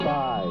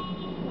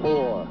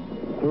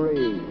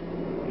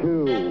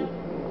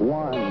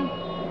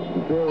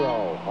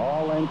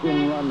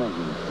Engine running.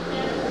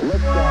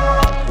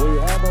 Liftoff. We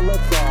have a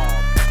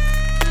liftoff.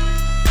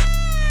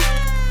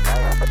 I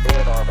have a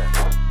dead orbit.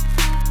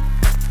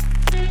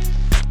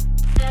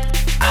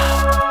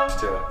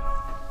 Let's do it.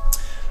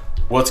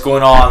 What's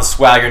going on,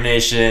 Swagger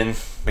Nation?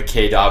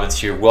 McKay Dobbins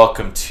here.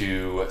 Welcome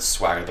to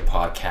Swagger the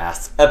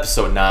Podcast,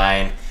 episode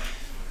 9.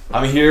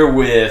 I'm here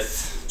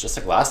with, just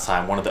like last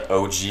time, one of the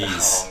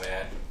OGs. Oh,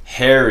 man.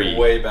 Harry.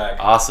 Way back.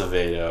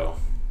 Acevedo.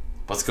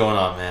 What's going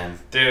on, man?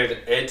 Dude,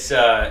 it's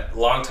a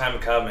long time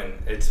coming.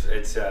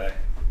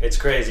 It's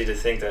crazy to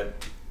think that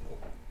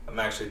I'm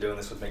actually doing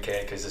this with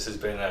McKay because this has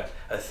been a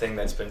thing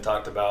that's been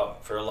talked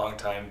about for a long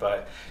time.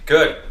 But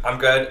good. I'm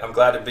good. I'm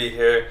glad to be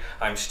here.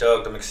 I'm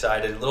stoked. I'm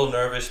excited. A little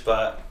nervous,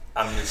 but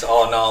I'm just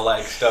all in all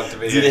like stoked to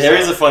be here. Dude,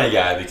 Harry's a funny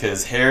guy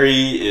because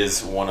Harry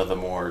is one of the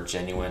more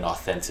genuine,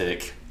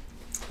 authentic,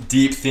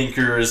 deep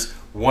thinkers,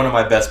 one of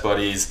my best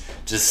buddies,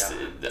 just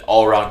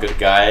all around good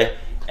guy.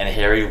 And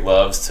Harry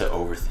loves to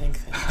overthink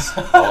things.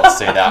 I'll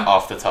say that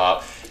off the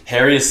top.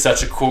 Harry is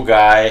such a cool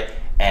guy,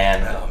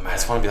 and I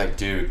just want to be like,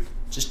 dude,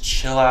 just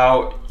chill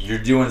out. You're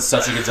doing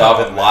such a good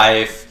job in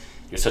life.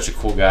 You're such a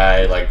cool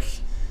guy. Like,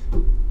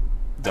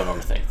 don't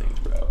overthink things,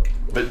 bro.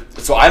 But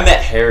so I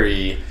met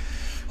Harry.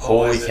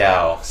 Holy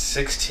cow!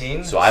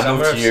 16. So I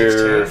moved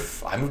here.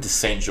 16? I moved to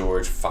St.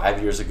 George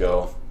 5 years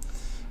ago,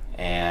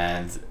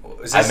 and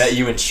I met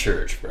you in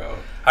church, bro.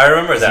 I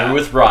remember that. You were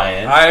with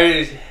Ryan.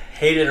 I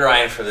hated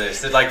Ryan for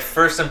this. The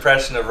first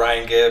impression of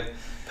Ryan Gibb,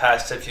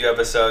 past a few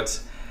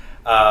episodes,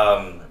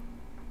 I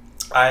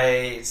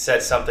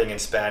said something in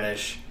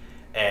Spanish,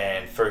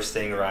 and first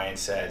thing Ryan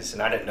says,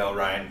 and I didn't know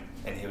Ryan,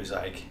 and he was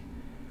like,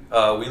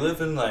 we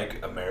live in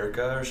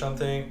America or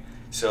something,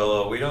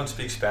 so we don't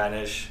speak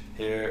Spanish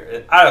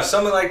here. I don't know,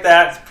 something like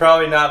that. It's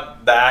probably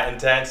not that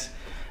intense.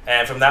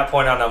 And from that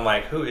point on, I'm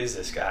like, who is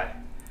this guy?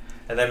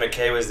 And then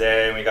McKay was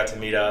there, and we got to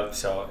meet up.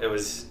 So it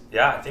was,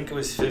 I think it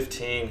was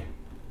 16.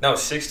 No,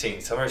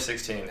 16. Summer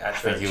 16 at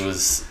church. I think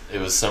it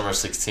was summer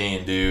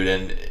 16, dude.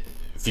 And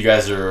if you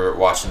guys are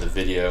watching the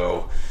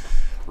video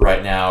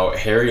right now,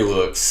 Harry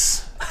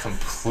looks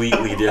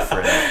completely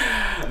different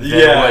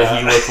than what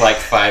he looked like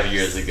 5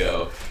 years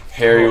ago.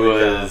 Harry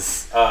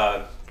was,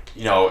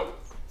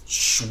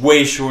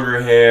 way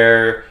shorter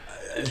hair.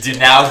 Dude,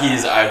 now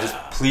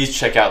please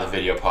check out the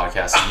video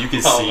podcast so you can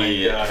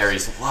see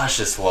Harry's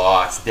luscious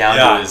locks down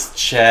to his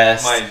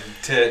chest. My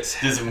tits.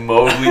 This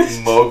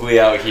Mowgli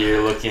out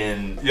here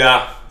looking.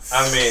 Yeah,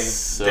 I mean,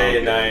 so day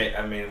and good. night.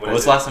 I mean, when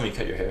was the last time you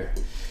cut your hair?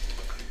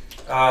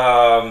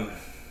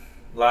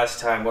 Last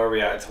time, where are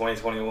we at?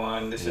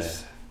 2021.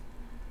 It's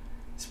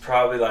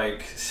probably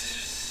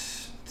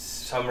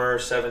summer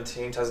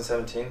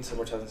 2017.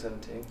 Summer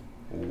 2017.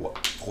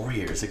 What, 4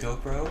 years ago,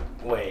 bro?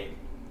 Wait.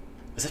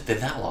 Has it been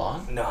that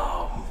long?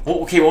 No.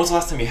 Well, okay, when was the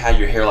last time you had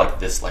your hair like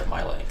this, like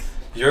my length?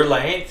 Your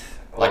length?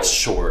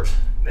 Short.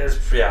 There's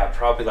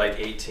probably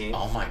 18.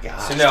 Oh my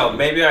gosh. So no, dude.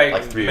 maybe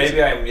 3 years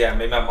ago.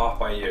 maybe I'm off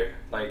by a year.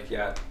 3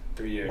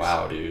 years.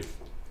 Wow, dude.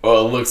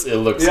 Well, it looks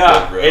good,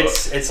 bro.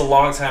 It's a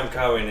long time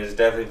coming. There's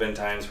definitely been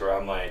times where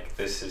I'm like,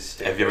 this is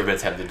stupid. Have you ever been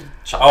tempted to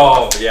chop it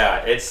off?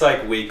 Yeah, it's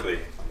weekly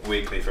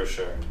for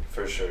sure.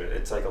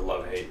 It's like a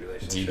love-hate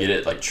relationship. Do you get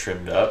it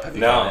trimmed up? Have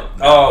you No. gotten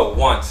it? Oh,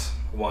 once.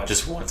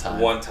 Just one time.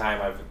 One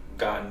time I've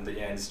gotten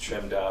the ends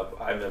trimmed up.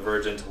 I'm a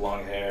virgin to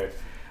long hair.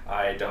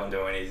 I don't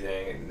do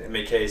anything. And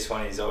McKay's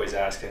funny. He's always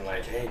asking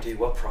hey, dude,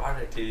 what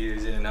product do you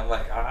use? And I'm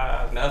like,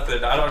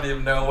 nothing. I don't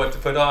even know what to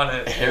put on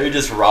it. Harry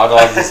just raw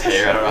dogs his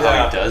hair. I don't know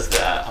how he does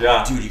that. I'm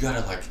like, dude, you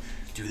gotta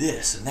do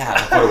this and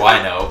that. What do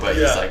I know? But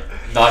he's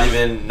not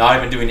even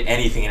doing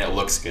anything, and it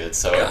looks good.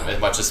 So it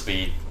might just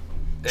be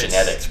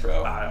genetics,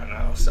 bro. I don't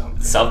know,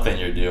 something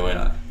you're doing.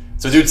 Yeah.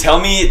 So, dude, tell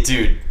me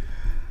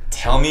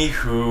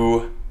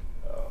who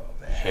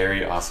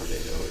Harry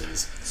Acevedo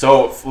is.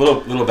 So,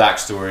 little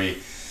backstory.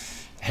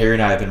 Harry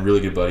and I have been really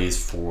good buddies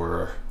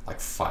for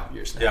 5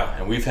 years now. Yeah.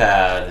 And we've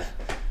had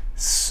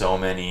so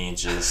many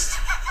just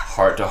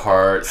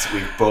heart-to-hearts.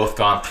 We've both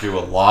gone through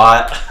a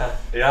lot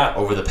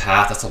over the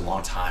path. That's a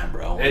long time,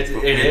 bro.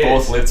 We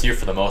both lived here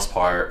for the most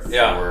part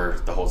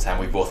for the whole time.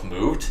 We both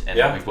moved, and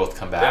then we've both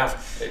come back.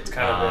 Yeah, it's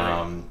kind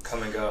of been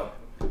come and go.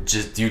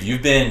 Just, dude,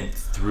 you've been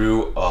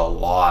through a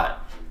lot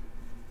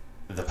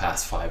the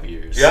past 5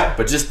 years. Yeah.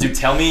 But just, dude,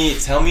 tell me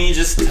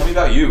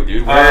about you,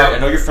 dude. I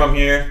know you're from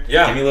here.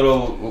 Yeah. Give me a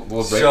little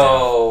breakdown.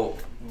 So,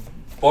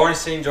 born in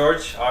St.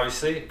 George,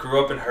 obviously.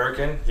 Grew up in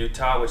Hurricane,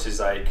 Utah, which is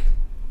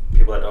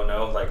people that don't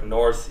know,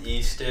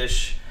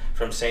 northeast-ish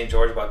from St.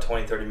 George, about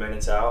 20-30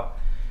 minutes out.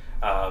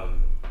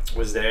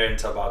 Was there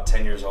until about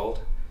 10 years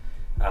old.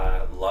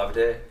 Loved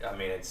it. I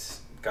mean,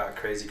 it's got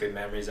crazy good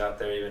memories out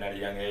there, even at a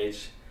young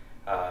age.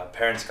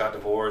 Parents got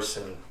divorced,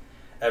 and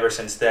ever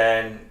since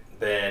then,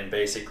 been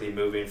basically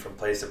moving from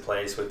place to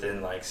place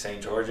within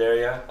St. George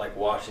area,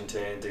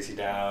 Washington, Dixie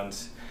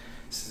Downs,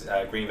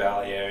 Green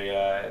Valley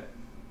area.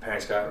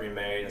 Parents got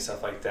remarried and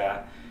stuff like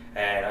that.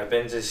 And I've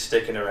been just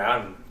sticking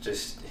around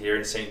just here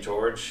in St.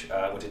 George.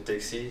 Went to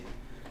Dixie,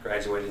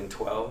 graduated in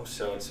 12,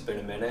 so it's been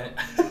a minute.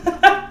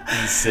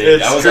 Insane.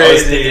 It's I was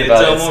crazy. thinking It's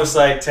about it. almost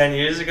like 10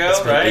 years ago, It's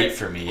been right? 8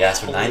 for me. Yeah,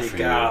 it's been 9 Holy for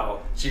cow.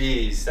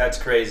 Jeez, that's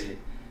crazy.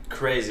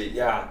 Crazy,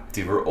 yeah. you.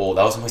 Dude, we're old.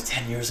 That was almost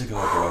 10 years ago,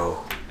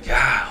 bro. Yeah,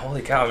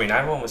 holy cow. I mean,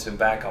 I've almost been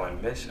back on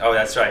my mission. Oh,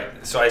 that's right.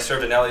 So I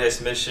served an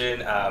LES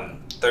mission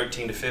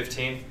 13 to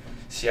 15,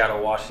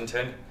 Seattle,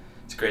 Washington.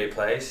 It's a great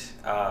place.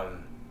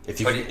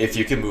 If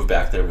you could move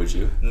back there, would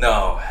you?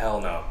 No,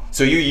 hell no.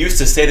 So you used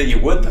to say that you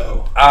would,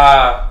 though.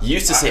 You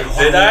used to say,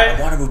 did I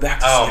want to move back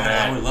to Oh, Seattle.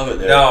 man. I would love it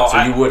there. No,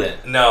 so you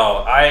wouldn't.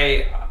 No,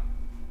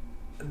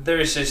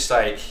 there's just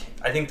like,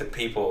 I think the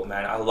people,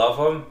 man, I love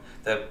them.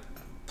 The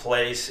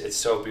place, it's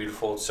so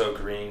beautiful, it's so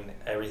green,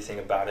 everything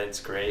about it's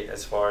great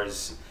as far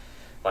as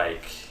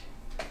like,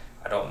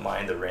 I don't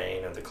mind the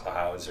rain or the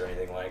clouds or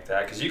anything like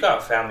that, because you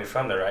got family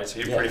from there, right? So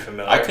you're pretty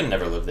familiar. I could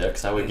never live there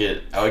because I would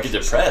get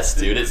depressed,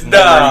 dude. It's No.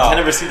 never, you can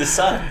never see the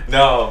sun.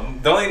 No,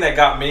 the only thing that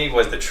got me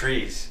was the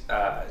trees.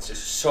 It's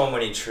just so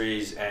many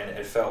trees, and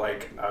it felt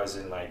like I was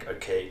in like a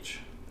cage.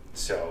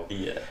 So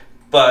Yeah.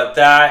 but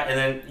that, and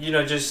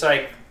then just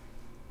like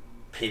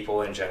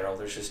people in general,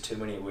 there's just too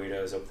many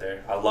weirdos up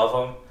there. I love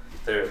them.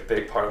 They're a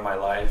big part of my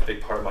life,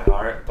 big part of my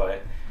heart,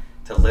 but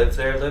to live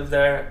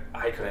there,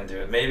 I couldn't do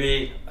it.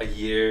 Maybe a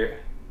year,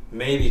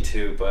 maybe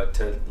 2, but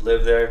to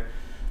live there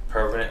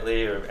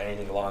permanently or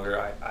anything longer,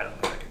 I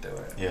don't think I could do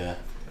it. Yeah.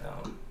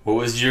 No. What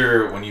was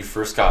when you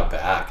first got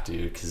back,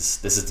 dude? Because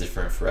this is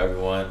different for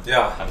everyone.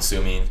 Yeah. I'm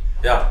assuming.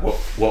 Yeah.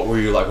 What were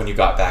you like when you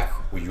got back?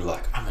 Were you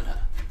like, I'm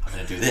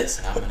gonna do this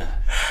and I'm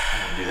gonna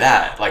do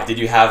that? Like, did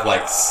you have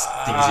like things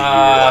that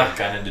you were like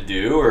gunning to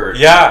do, or?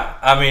 Yeah,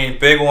 I mean,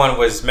 big one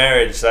was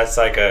marriage. That's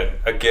like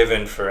a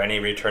given for any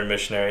return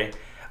missionary.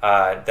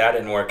 That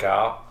didn't work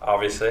out,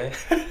 obviously.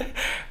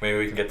 Maybe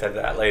we can get to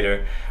that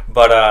later.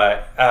 But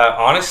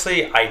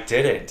honestly, I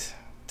didn't.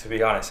 To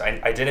be honest,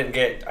 I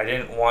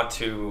didn't want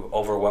to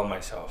overwhelm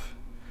myself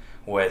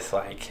with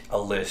like a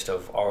list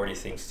of already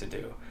things to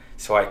do.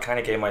 So I kind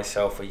of gave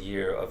myself a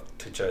year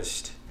to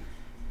just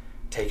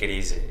take it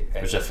easy.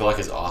 Which I feel like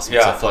is awesome.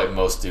 Yeah. 'Cause I feel like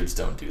most dudes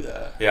don't do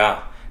that.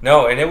 Yeah.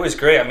 No, and it was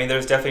great. I mean,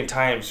 there's definitely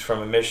times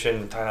from a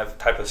mission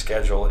type of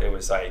schedule, it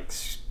was like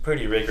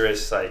pretty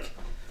rigorous, like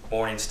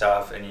morning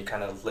stuff, and you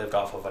kind of lived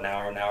off of an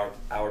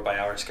hour by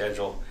hour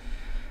schedule.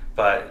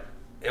 But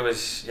it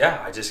was,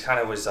 I just kind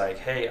of was like,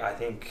 hey, I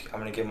think I'm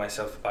going to give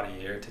myself about a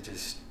year to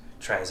just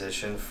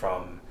transition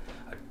from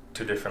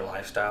 2 different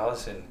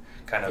lifestyles and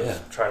kind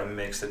of try to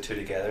mix the 2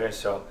 together. And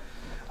so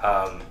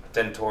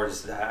then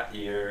towards that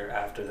year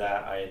after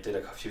that, I did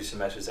a few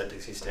semesters at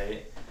Dixie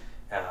State.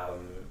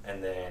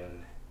 And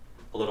then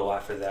a little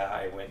after that,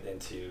 I went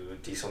into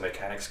diesel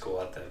mechanic school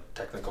at the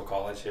technical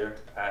college here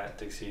at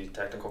Dixie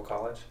Technical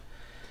College.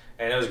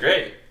 And it was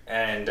great.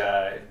 And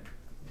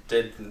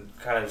did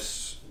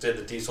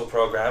the diesel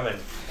program and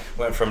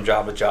went from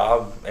job to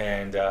job.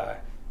 And I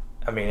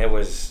mean, it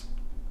was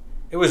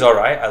all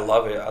right. I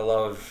love it. I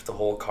love the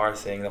whole car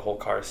thing, the whole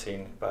car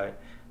scene. But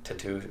to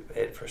do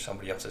it for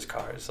somebody else's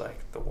car is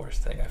like the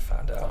worst thing I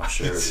found out. I'm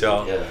sure.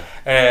 So, yeah.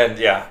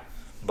 And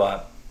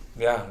but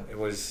it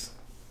was.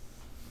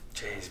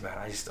 Jeez, man,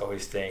 I just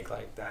always think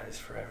like that is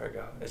forever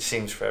ago. It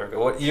seems forever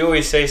ago. What you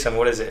always say,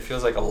 what is it? It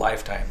feels like a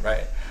lifetime,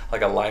 right?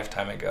 Like a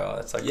lifetime ago.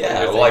 It's like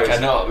I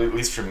know, at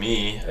least for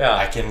me, Yeah.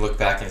 I can look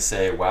back and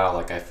say, wow,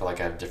 like I feel like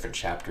I have different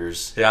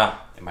chapters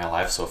in my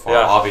life so far.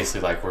 Yeah.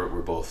 Obviously, like we're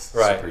both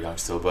Right. super young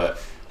still, but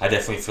I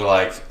definitely feel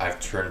like I've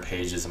turned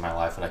pages in my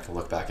life and I can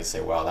look back and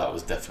say, wow, that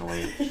was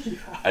definitely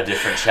a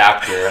different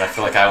chapter, and I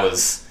feel like I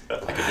was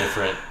like a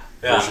different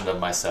version of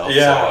myself.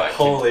 Yeah,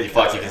 so you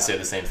feel like you can say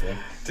the same thing.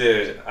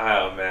 Dude,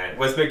 oh man,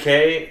 with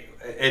McKay,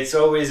 it's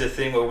always a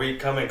thing where we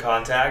come in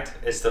contact.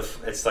 It's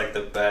like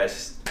the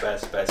best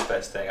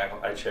thing.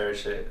 I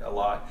cherish it a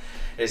lot.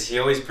 Is he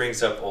always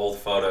brings up old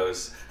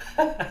photos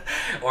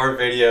or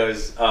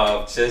videos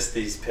of just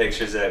these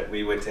pictures that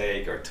we would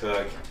take or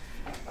took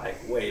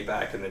like way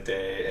back in the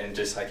day, and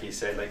just like he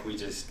said, like we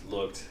just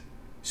looked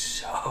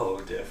so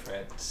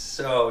different.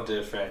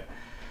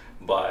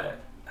 But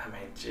I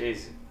mean,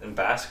 geez, in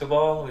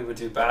basketball, we would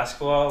do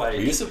basketball like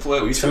We used to 2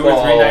 or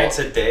 3 nights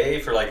a day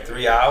for like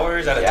 3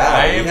 hours at a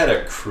time. We had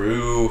a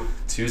crew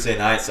Tuesday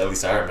nights, at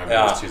least I remember it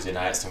was Tuesday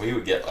nights, and we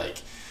would get like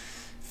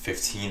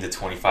 15 to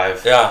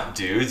 25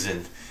 dudes,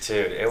 and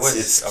dude,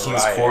 it's a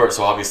King's riot. Court,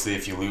 so obviously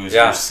if you lose,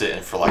 you're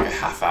sitting for like a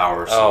half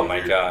hour. So Oh my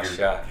gosh,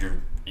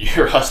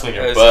 you're hustling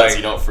your It was butts, like-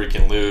 you don't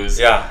freaking lose.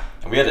 Yeah.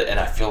 And and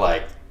I feel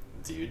like,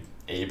 dude,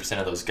 80%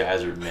 of those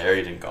guys are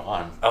married and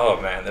gone. Oh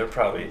man, they're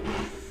probably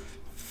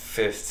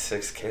 5th,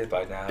 6th kid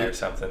by now or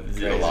something. A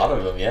Crazy. lot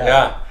of them, yeah.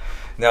 Yeah.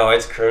 No,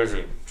 it's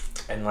crazy.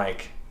 And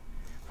like,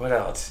 what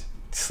else?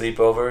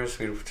 Sleepovers.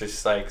 We would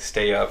just like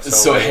stay up.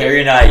 So late. Harry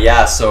and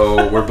I,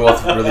 so we're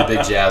both really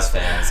big Jazz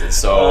fans, and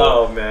so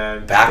Oh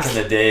man. back in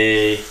the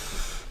day,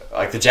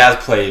 like the Jazz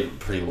played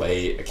pretty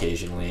late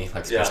occasionally,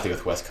 like especially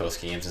with West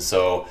Coast games, and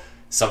so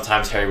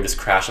sometimes Harry would just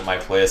crash at my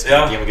place. The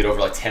game would get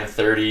over like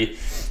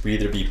 10:30. We'd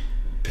either be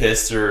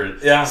pissed or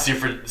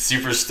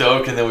super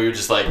stoked, and then we would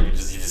just like he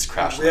just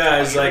crash.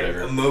 It's like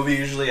a movie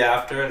usually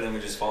after, and then we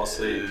just fall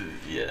asleep.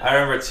 Yeah. I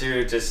remember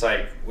too, just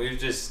like we would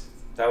just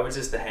that was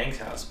just the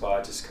hangout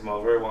spot. Just come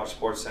over, watch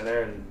Sports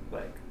Center, and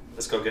like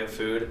let's go get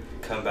food,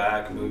 come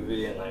back,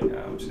 movie, and like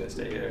I'm just gonna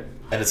stay here.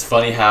 And it's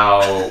funny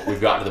how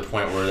we've gotten to the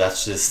point where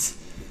that's just.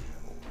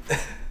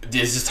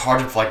 It's just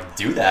hard to like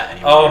do that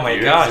anymore. Oh my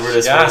gosh! We're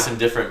just in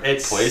different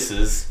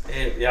places.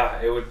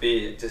 It would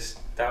be just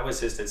that was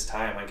just its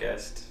time, I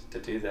guess, to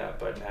do that.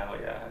 But now,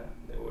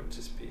 it would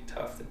just be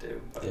tough to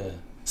do. But. Yeah.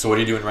 So what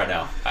are you doing right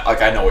now?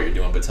 Like I know what you're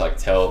doing, but to like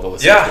tell the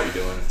listeners what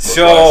you're doing.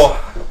 So,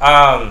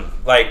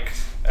 like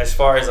as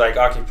far as like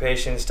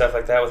occupation stuff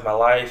like that with my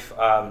life,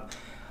 I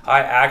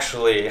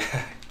actually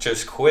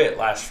just quit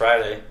last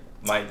Friday.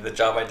 The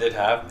job I did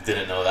have.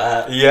 Didn't know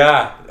that.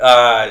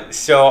 Yeah.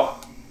 So.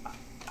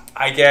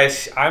 I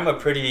guess I'm a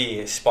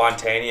pretty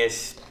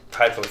spontaneous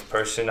type of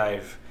person.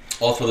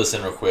 I'll throw this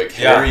in real quick.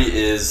 Harry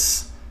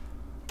is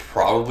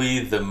probably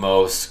the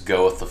most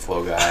go with the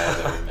flow guy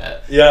I've ever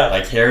met. Yeah.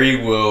 Like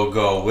Harry will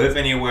go live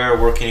anywhere,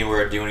 work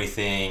anywhere, do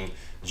anything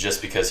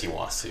just because he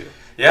wants to.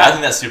 Yeah. I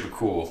think that's super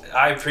cool.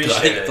 I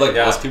appreciate it. I think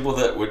most people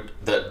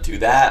that do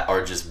that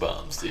are just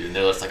bums, dude. And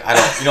they're just like,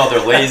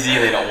 they're lazy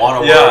and they don't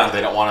want to work, or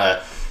they don't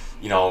want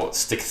to,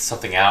 stick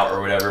something out or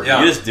whatever.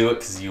 But you just do it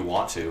because you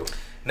want to.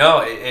 No,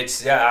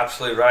 it's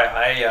absolutely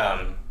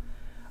right.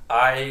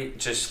 I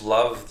just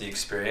love the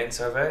experience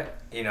of it,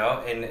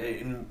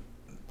 and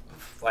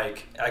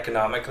like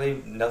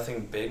economically,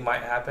 nothing big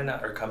might happen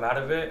or come out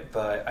of it,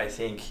 but I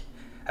think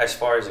as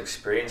far as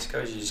experience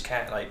goes, you just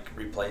can't like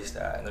replace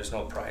that, and there's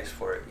no price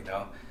for it,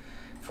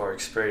 for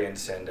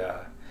experience. And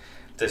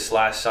this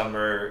last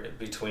summer,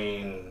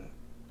 between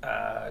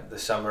the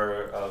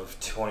summer of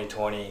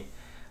 2020.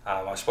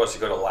 I was supposed to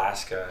go to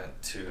Alaska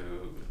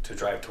to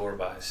drive tour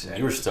bus. And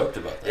you were stoked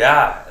about that.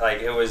 Yeah,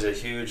 like it was a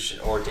huge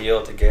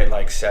ordeal to get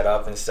like set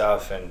up and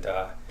stuff, and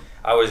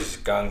I was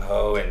gung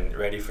ho and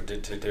ready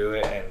to do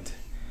it. And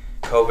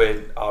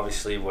COVID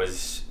obviously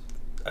was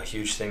a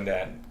huge thing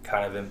that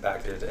kind of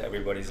impacted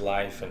everybody's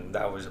life, and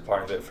that was a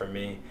part of it for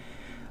me.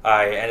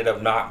 I ended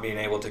up not being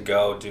able to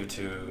go due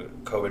to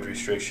COVID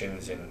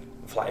restrictions and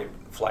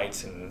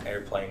flights and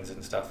airplanes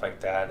and stuff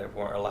like that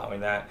weren't allowing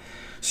that.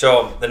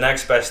 So the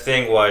next best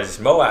thing was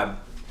Moab.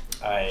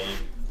 I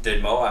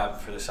did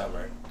Moab for the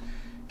summer,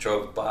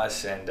 drove a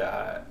bus, and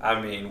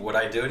would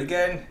I do it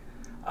again?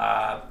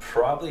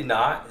 Probably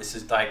not. This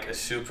is like a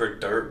super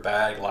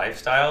dirtbag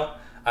lifestyle.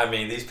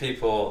 These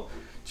people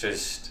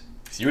just...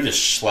 You were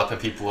just schlepping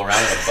people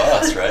around in a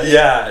bus, right?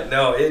 Yeah,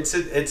 no, it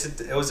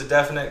was a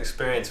definite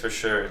experience for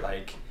sure.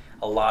 Like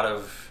a lot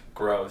of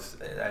growth.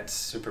 That's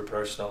super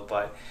personal,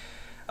 but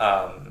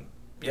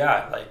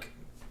like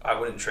I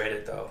wouldn't trade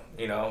it though,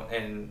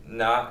 and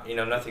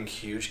nothing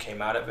huge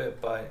came out of it,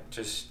 but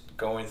just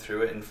going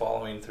through it and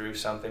following through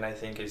something I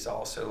think is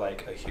also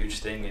like a huge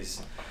thing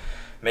is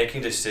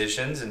making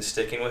decisions and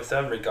sticking with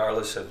them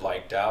regardless of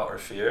like doubt or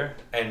fear.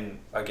 And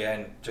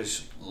again,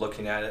 just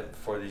looking at it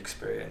for the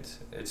experience.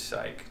 It's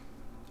like,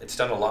 it's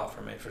done a lot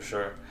for me for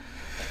sure.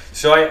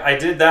 So I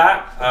did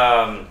that.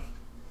 I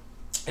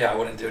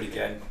wouldn't do it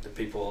again. The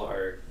people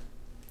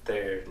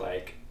they're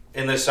like,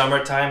 in the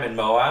summertime in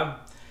Moab,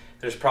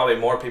 there's probably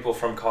more people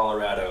from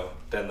Colorado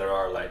than there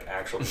are like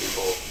actual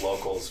people,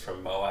 locals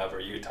from Moab or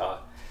Utah.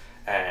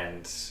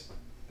 And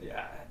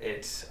yeah,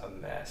 it's a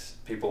mess.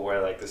 People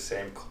wear like the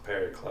same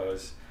pair of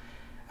clothes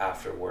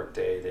after work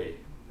day. They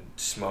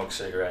smoke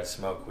cigarettes,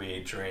 smoke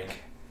weed,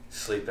 drink,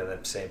 sleep in the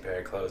same pair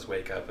of clothes,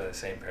 wake up in the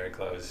same pair of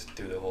clothes,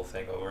 do the whole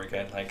thing over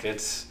again. Like it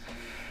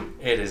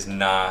is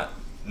not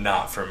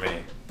for me.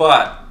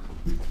 But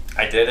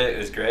I did it. It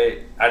was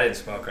great. I didn't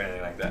smoke or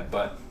anything like that,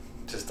 but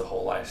just the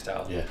whole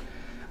lifestyle. Yeah.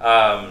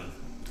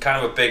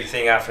 Kind of a big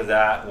thing after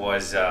that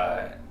was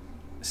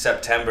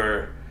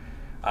September.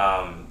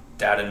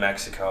 Dad in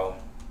Mexico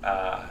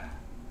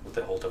with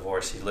the whole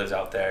divorce. He lives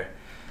out there.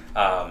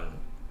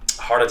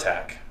 Heart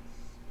attack.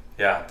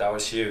 Yeah, that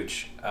was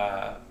huge.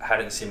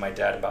 Hadn't seen my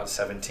dad in about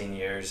 17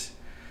 years,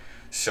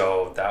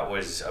 so that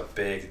was a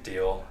big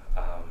deal.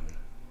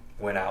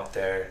 Went out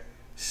there,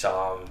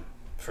 saw him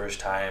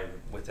first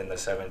time within the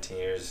 17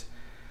 years.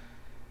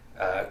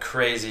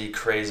 Crazy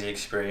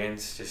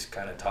experience. Just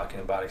kind of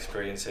talking about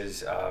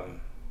experiences.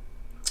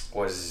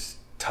 Was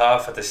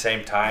tough at the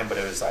same time, but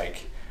it was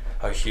like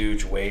a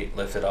huge weight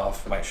lifted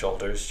off my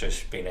shoulders,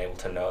 just being able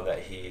to know that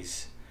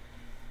he's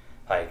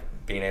like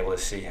being able to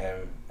see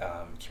him,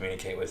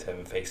 communicate with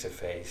him face to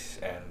face.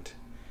 And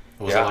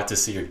what was it like to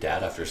see your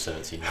dad after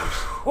 17 years?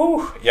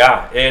 Whew,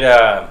 yeah, it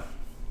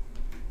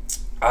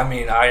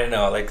I don't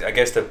know, like I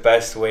guess the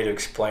best way to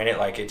explain it,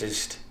 like it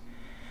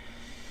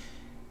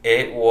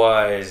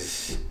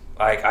was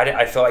like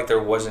I felt like there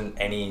wasn't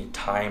any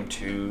time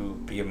to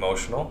be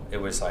emotional. It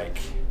was like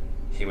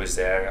he was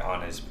there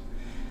on his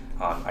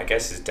I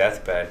guess his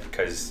deathbed,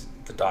 because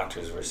the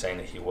doctors were saying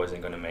that he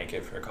wasn't going to make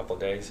it for a couple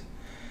of days.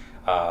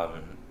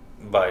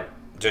 But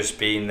just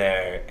being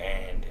there,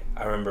 and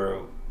I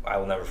remember, I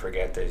will never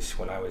forget this,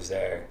 when I was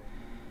there,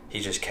 he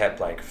just kept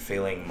like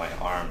feeling my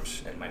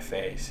arms and my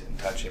face and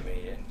touching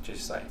me and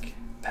just like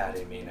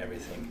patting me and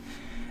everything.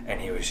 And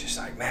he was just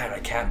like, man, I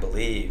can't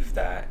believe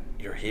that,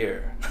 you're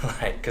here.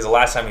 Like, because the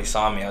last time he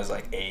saw me, I was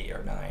like 8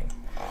 or 9.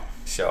 Wow.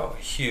 So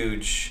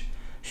huge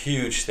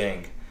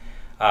thing.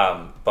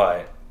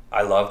 But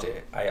I loved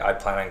it. I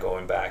plan on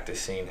going back to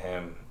seeing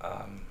him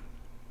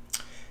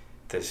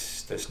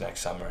this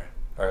next summer,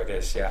 or I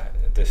guess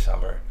this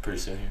summer. Pretty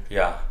soon here.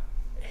 Yeah,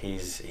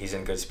 he's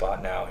in a good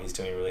spot now. He's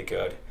doing really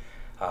good.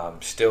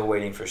 Still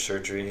waiting for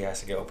surgery. He has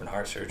to get open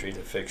heart surgery to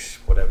fix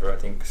whatever. I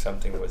think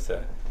something with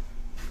the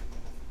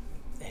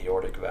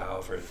aortic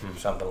valve or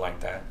something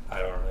like that. I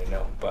don't really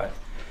know, but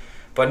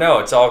no,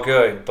 it's all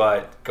good.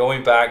 But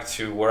going back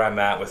to where I'm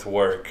at with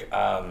work,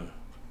 kind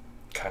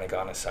of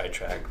got on a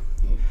sidetrack.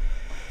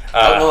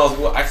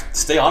 Well, I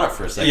stay on it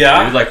for a second.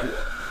 Yeah. Dude. Like, well,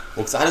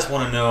 because I just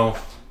want to know,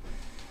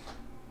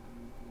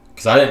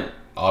 because I didn't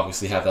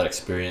obviously have that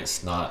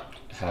experience not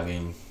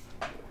having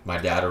my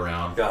dad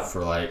around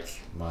for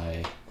like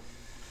my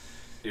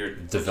Your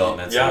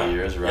developmental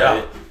years,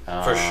 right?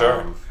 Yeah, for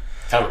sure.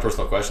 Kind of a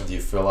personal question. Do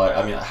you feel like,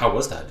 I mean, how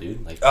was that,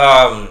 dude? Like,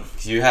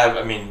 do you have,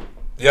 I mean,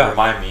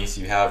 remind me,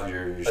 so you have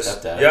your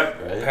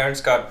stepdad, right?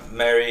 Parents got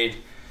married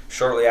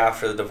shortly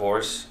after the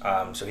divorce.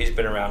 So he's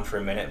been around for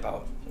a minute,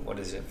 about,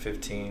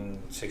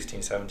 15, 16,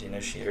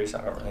 17-ish years.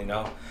 I don't really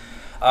know.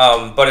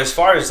 But as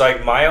far as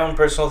like my own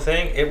personal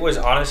thing, it was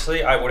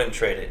honestly, I wouldn't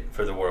trade it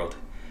for the world.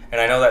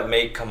 And I know that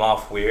may come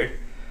off weird.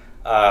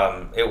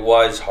 It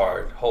was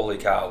hard. Holy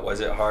cow, was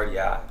it hard?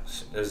 Yeah,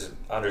 there's an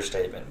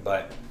understatement.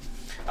 But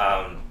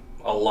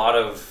a lot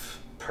of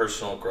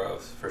personal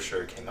growth for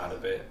sure came out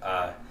of it.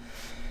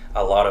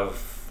 A lot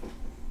of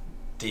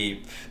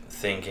deep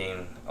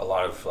thinking, a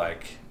lot of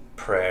like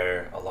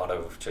prayer, a lot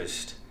of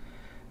just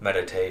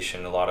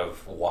meditation, a lot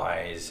of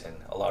whys, and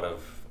a lot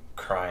of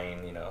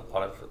crying,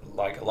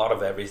 a lot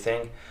of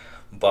everything.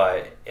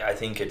 But I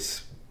think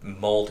it's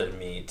molded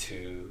me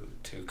to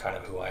kind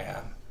of who I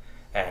am.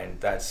 And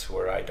that's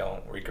where I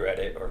don't regret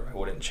it, or I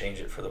wouldn't change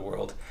it for the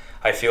world.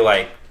 I feel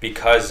like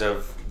because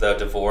of the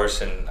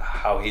divorce and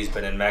how he's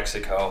been in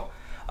Mexico,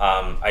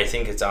 I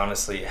think it's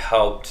honestly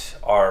helped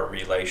our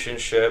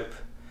relationship.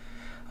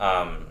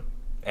 And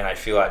I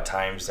feel at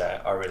times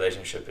that our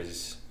relationship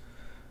is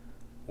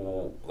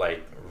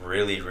like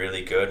really,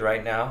 really good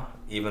right now.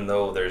 Even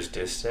though there's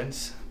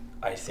distance,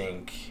 I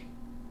think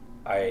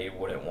I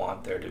wouldn't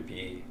want there to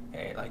be,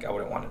 I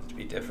wouldn't want it to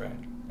be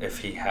different if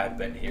he had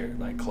been here,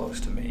 like close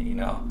to me,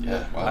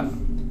 Yeah, wow.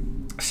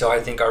 So I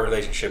think our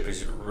relationship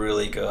is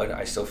really good.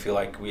 I still feel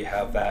like we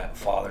have that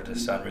father to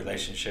son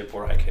relationship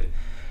where I could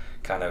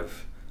kind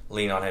of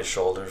lean on his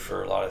shoulder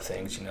for a lot of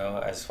things,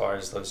 as far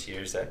as those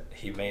years that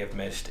he may have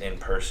missed in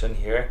person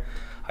here.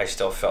 I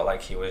still felt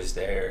like he was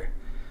there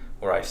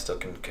where I still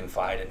can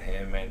confide in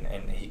him,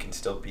 and he can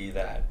still be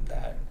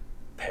that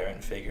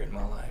parent figure in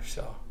my life.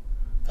 So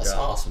that's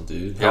awesome,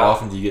 dude. How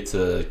often do you get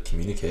to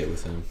communicate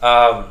with him?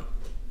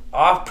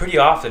 Pretty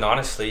often,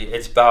 honestly.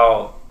 It's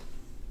about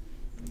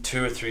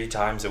 2 or 3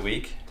 times a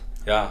week.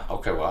 Yeah.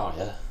 Okay, wow,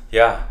 yeah.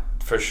 Yeah,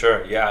 for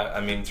sure. Yeah, I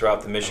mean,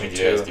 throughout the mission do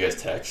too. You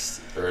guys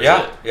text? Or is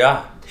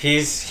Yeah.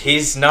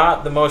 He's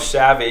not the most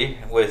savvy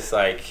with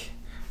like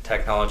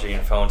technology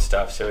and phone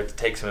stuff, so it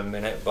takes him a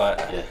minute.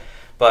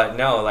 But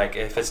no, like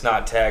if it's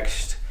not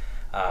text,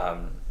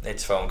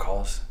 it's phone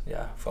calls.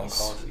 Yeah, phone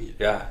calls. Sweet.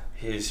 Yeah,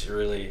 he's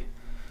really,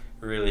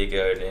 really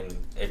good, and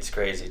it's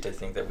crazy to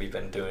think that we've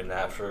been doing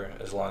that for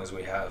as long as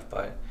we have,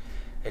 but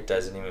it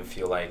doesn't even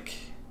feel like,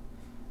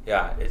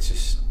 it's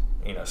just,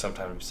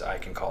 sometimes I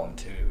can call him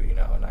too,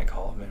 and I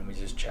call him and we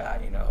just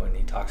chat, and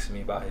he talks to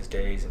me about his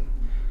days and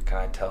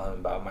kind of tell him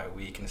about my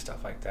week and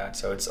stuff like that.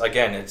 So it's,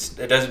 again,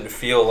 it doesn't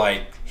feel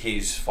like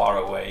he's far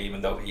away,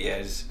 even though he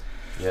is.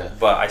 Yeah.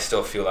 But I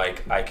still feel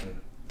like I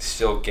can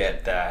still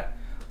get that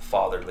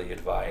fatherly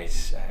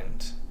advice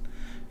and,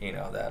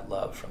 that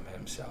love from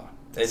him. So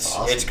it's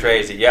awesome, it's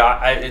crazy.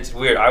 Yeah, it's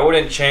weird. I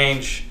wouldn't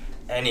change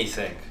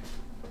anything.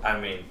 I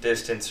mean,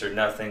 distance or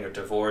nothing or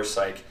divorce,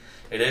 like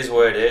it is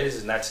what it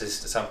is, and that's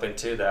just something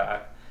too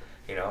that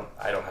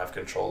I don't have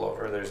control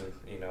over. There's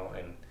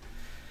and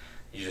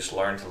you just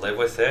learn to live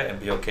with it and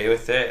be okay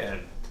with it,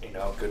 and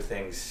good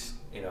things.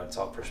 It's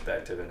all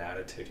perspective and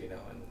attitude. And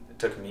it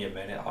took me a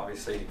minute,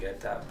 obviously, to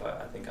get that,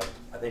 but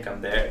I think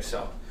I'm there.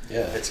 So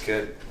yeah, it's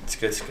good. It's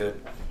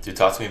good. Dude,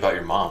 talk to me about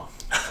your mom.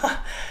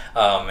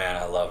 Oh man,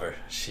 I love her.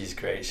 She's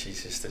great.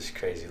 She's just this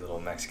crazy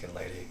little Mexican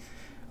lady.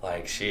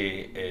 Like,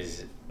 she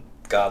is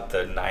got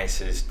the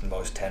nicest,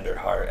 most tender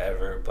heart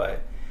ever,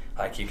 but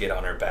like you get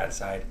on her bad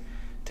side,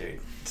 dude,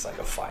 it's like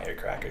a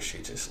firecracker. She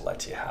just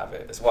lets you have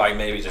it. It's why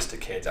maybe just the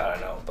kids, I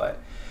don't know, but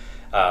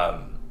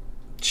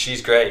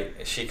she's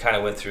great. She kind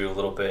of went through a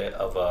little bit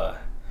of a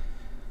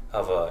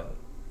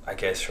I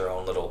guess her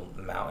own little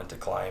mountain to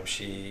climb.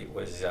 She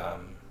was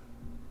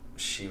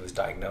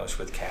diagnosed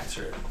with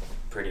cancer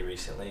pretty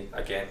recently,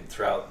 again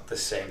throughout the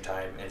same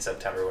time in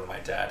September when my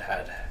dad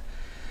had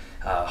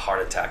a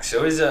heart attack.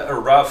 So it was a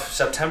rough.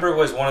 September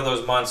was one of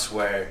those months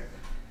where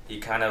he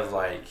kind of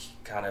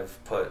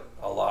put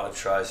a lot of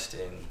trust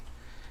in,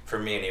 for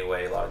me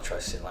anyway, a lot of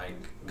trust in like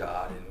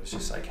God, and it was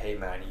just like, hey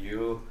man,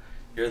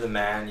 you're the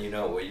man, you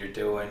know what you're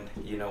doing,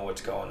 you know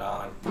what's going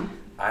on.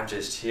 I'm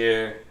just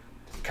here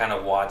kind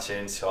of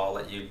watching, so I'll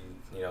let you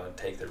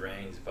take the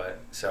reins. But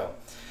so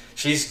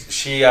she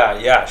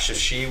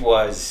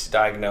was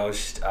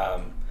diagnosed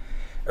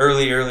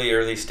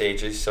early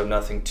stages, so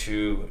nothing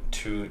too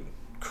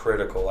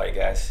critical, I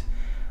guess.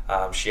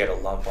 She had a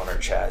lump on her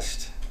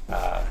chest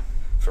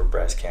for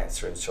breast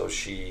cancer, and so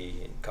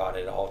she got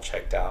it all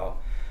checked out.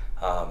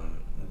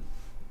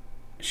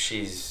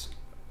 She's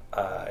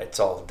it's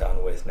all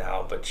done with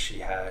now, but she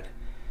had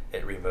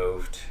it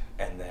removed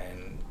and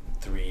then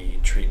 3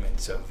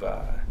 treatments of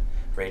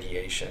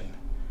radiation,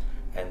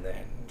 and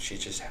then she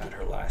just had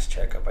her last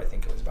checkup. I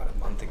think it was about a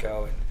month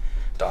ago, and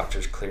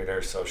doctors cleared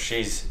her, so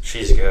she's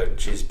good.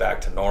 She's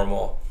back to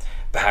normal,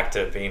 back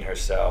to being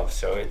herself.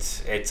 So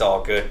it's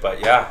all good.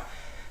 But yeah,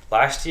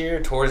 last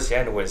year towards the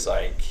end was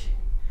like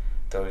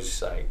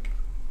those like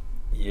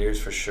years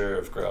for sure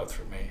of growth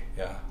for me.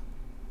 Yeah.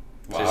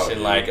 Wow, just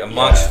in like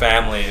amongst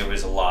family, it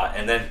was a lot.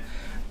 And then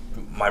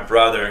my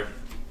brother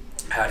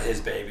had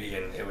his baby,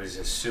 and it was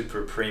a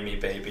super preemie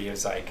baby. It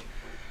was like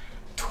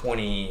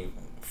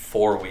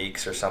 24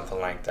 weeks or something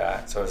like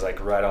that. So it was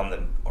like right on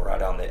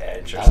the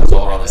edge. That was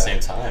all around the same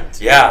time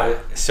too, yeah.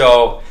 Right?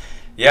 So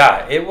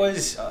yeah, it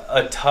was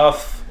a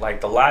tough.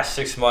 Like the last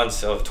 6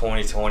 months of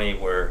 2020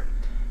 were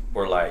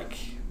like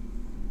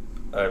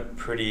a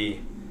pretty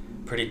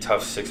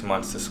tough 6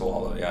 months to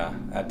swallow, yeah,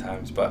 at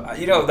times. But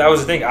that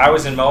was the thing. I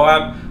was in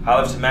Moab, I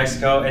lived in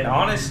Mexico, and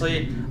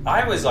honestly,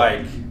 I was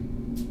like,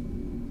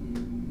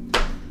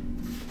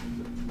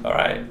 all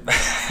right.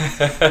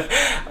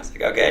 I was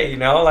like, okay,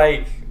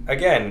 like,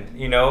 again,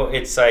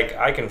 it's like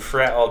I can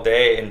fret all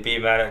day and be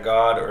mad at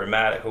God or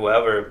mad at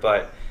whoever,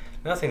 but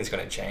nothing's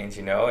going to change,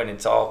 and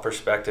it's all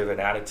perspective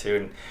and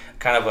attitude. And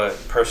kind of a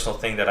personal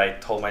thing that I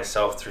told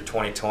myself through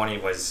 2020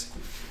 was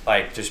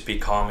like, just be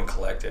calm and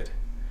collected.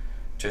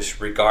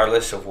 Just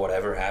regardless of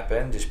whatever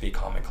happened, just be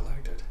calm and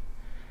collected.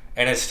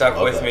 And it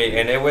stuck with me,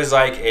 and it was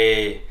like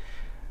a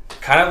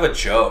kind of a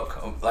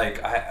joke.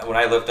 Like when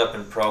I lived up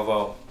in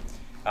Provo,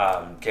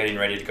 getting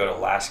ready to go to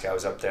Alaska, I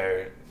was up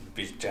there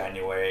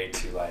January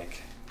to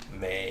like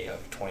May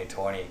of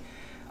 2020.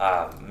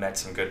 Met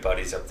some good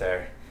buddies up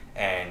there,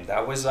 and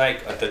that was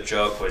like the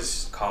joke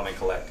was calm and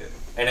collected,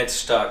 and it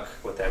stuck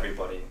with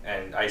everybody.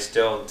 And I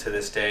still to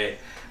this day,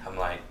 I'm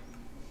like,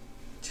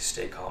 just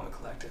stay calm and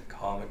collected.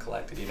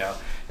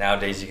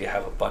 Nowadays you can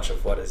have a bunch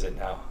of, what is it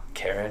now,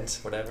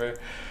 Karens, whatever,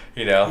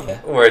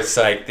 where it's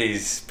like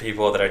these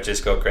people that are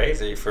just go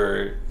crazy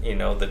for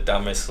the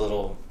dumbest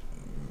little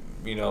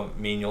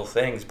menial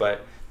things,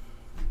 but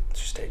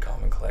just stay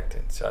calm and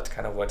collected. So that's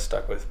kind of what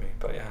stuck with me.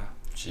 But yeah.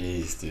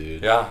 Jeez,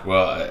 dude. Yeah.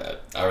 Well,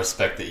 I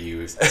respect that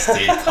you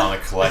stayed calm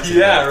and collected.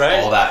 Yeah,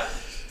 right. All that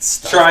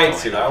stuff. Tried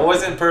to. I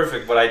wasn't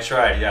perfect, but I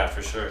tried. Yeah,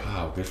 for sure.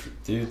 Wow, good for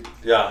dude.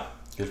 Yeah.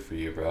 Good for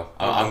you, bro.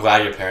 I'm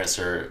glad your parents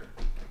are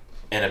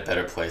in a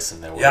better place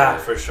than they were. Yeah,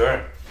 for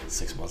sure.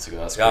 6 months ago.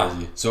 That's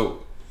crazy.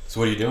 So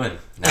what are you doing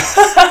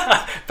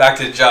now? Back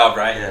to the job,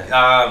 right?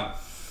 Yeah.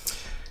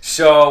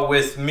 So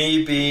with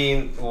me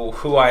being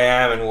who I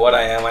am and what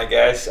I am, I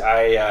guess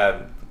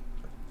I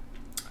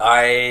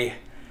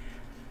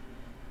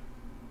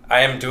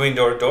am doing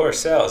door-to-door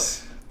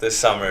sales this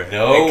summer in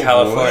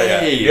California.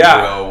 Way,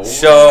 yeah. Bro.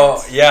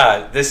 So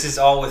yeah, this is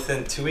all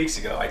within 2 weeks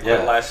ago. I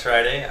quit last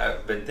Friday.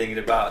 I've been thinking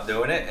about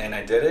doing it, and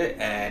I did it.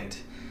 And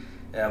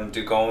I'm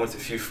going with a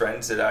few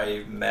friends that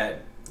I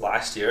met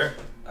last year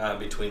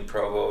between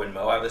Provo and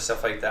Moab and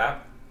stuff like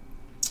that.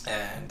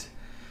 And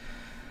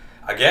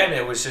again,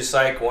 it was just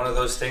like one of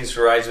those things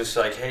where I was just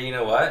like, hey, you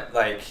know what?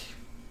 Like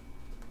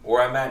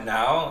where I'm at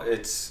now,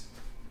 it's,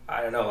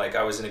 I don't know, like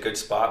I was in a good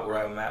spot where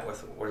I'm at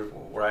with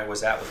where I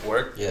was at with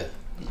work. Yeah.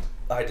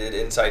 I did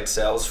inside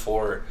sales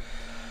for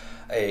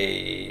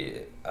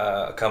a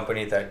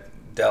company that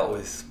dealt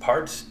with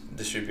parts,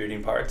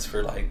 distributing parts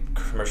for like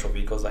commercial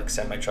vehicles, like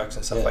semi trucks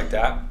and stuff like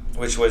that,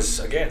 which was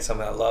again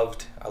something I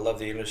loved. I love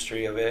the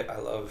industry of it. I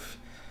love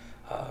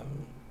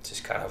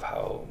just kind of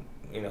how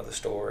the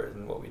store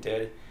and what we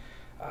did.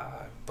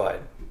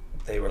 But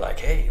they were like,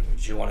 "Hey,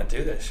 do you want to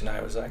do this?" And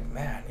I was like,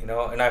 "Man,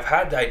 And I've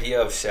had the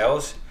idea of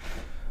sales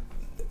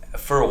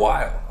for a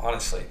while,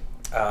 honestly.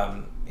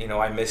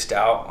 I missed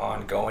out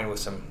on going with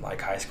some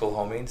like high school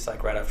homies,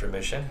 like right after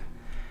mission.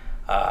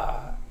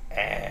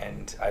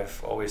 And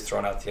I've always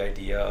thrown out the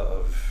idea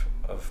of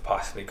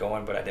possibly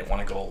going, but I didn't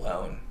want to go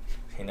alone,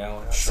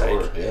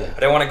 Sure, like, yeah. I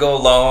didn't want to go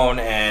alone,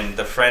 and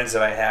the friends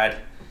that I had,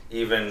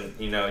 even,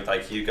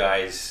 like you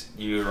guys,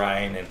 you,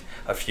 Ryan, and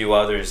a few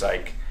others,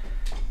 like,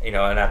 and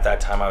at that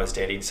time I was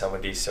dating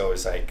somebody, so it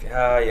was like,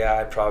 I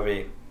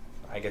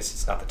guess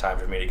it's not the time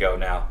for me to go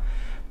now.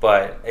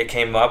 But it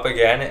came up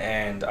again,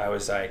 and I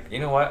was like, you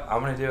know what,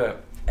 I'm going to do it.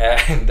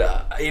 And,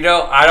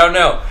 I don't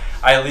know.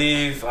 I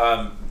leave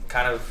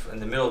kind of in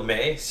the middle of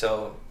May,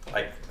 so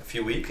like a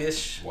few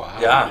weeks-ish. Wow,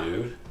 yeah.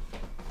 dude.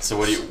 So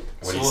what do you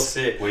we'll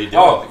see. What are you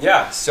doing? Oh,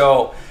 yeah.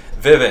 So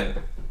Vivint,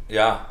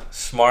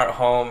 smart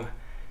home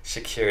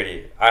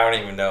security. I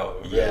don't even know.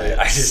 Really. Yeah.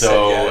 I just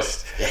so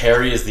said yes.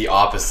 Harry is the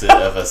opposite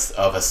of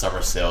a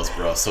summer sales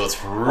bro. So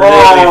it's really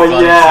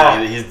funny.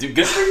 Yeah. He's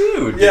good for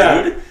you, dude.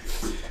 Yeah.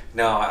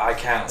 No, I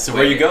can't. So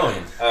where are you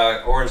going?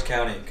 Orange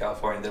County,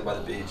 California, there by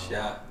the beach.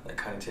 Yeah, like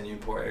Huntington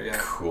Newport area.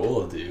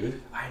 Cool,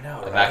 dude. I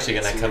know. I'm actually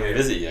gonna come and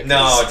visit you.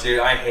 No, dude,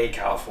 I hate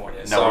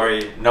California.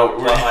 Sorry. No,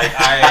 but like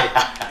I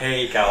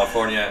hate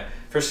California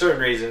for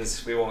certain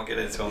reasons. We won't get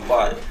into them,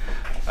 but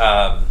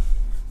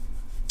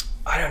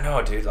I don't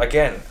know, dude.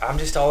 Again, I'm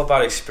just all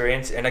about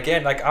experience, and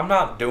again, like I'm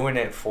not doing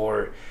it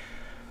for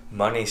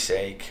money's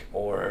sake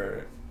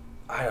or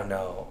I don't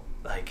know,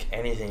 like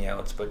anything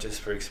else, but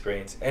just for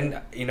experience. And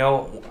you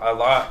know, a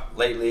lot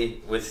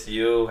lately with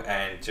you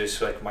and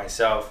just like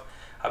myself,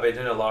 I've been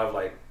doing a lot of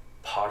like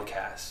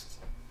podcasts,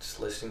 just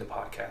listening to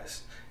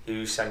podcasts.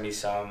 You send me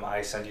some,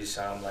 I send you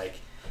some, like,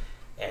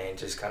 and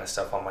just kind of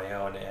stuff on my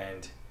own.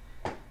 And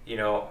you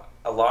know,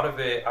 a lot of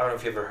it, I don't know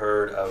if you ever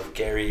heard of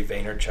Gary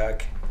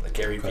Vaynerchuk. Like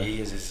Gary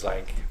V is his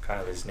like kind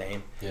of his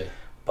name. Yeah.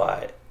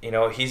 But you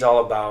know, he's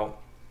all about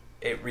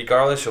it,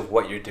 regardless of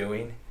what you're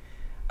doing.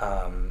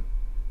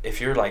 If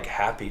you're like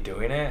happy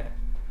doing it,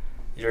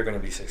 you're gonna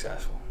be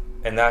successful,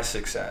 and that's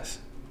success.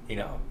 You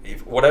know,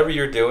 if whatever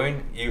you're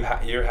doing,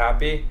 you're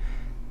happy,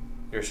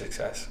 you're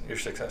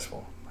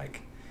successful.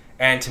 Like,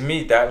 and to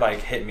me that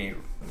like hit me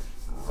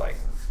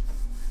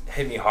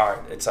hard.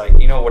 It's like,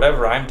 you know,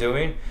 whatever I'm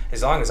doing,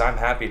 as long as I'm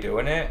happy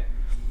doing it,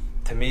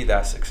 to me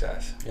that's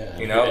success. Yeah.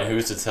 You know, and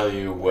who's to tell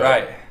you what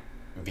right.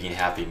 being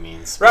happy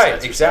means?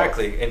 Right,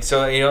 exactly. Yourself? And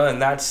so, you know,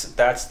 and that's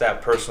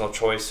that personal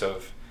choice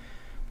of,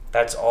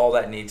 that's all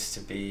that needs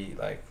to be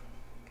like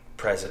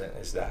president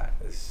is that.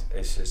 It's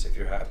just if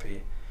you're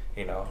happy,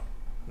 you know.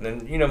 And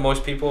then, you know,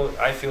 most people,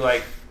 I feel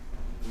like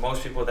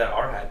most people that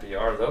are happy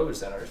are those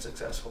that are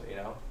successful, you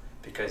know,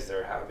 because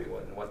they're happy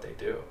with what they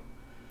do.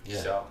 Yeah.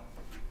 So,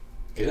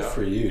 good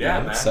for you, dude. Yeah,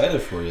 I'm man.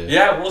 excited for you.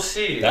 Yeah, we'll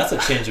see. That's a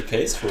change of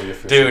pace for you,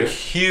 for dude,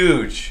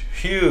 sure.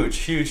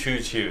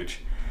 Huge.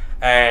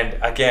 And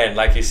again,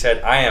 like you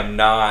said, I am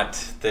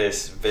not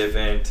this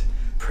Vivint,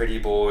 pretty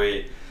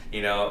boy,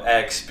 you know,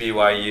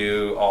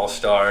 ex-BYU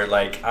all-star.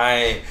 Like,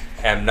 I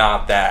am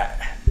not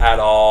that at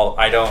all.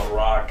 I don't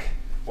rock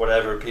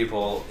whatever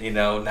people, you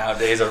know,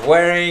 nowadays are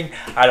wearing.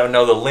 I don't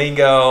know the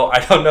lingo.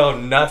 I don't know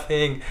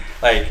nothing.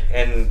 Like,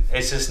 and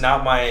it's just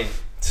not my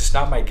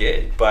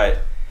gig.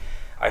 But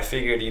I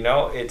figured, you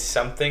know, it's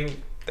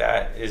something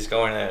that is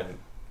going to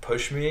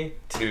push me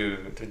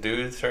to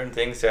do certain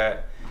things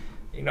that,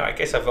 you know, I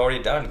guess I've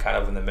already done kind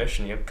of in the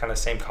mission. You know, kind of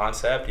same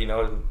concept, you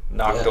know,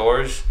 knock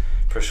doors,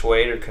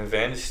 persuade or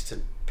convince to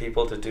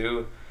people to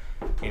do,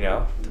 you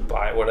know, to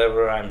buy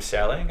whatever I'm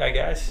selling, I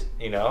guess,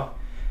 you know.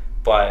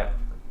 But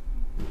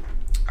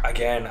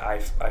again, I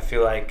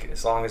feel like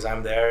as long as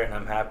I'm there and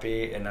I'm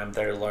happy and I'm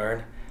there to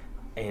learn,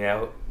 you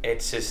know,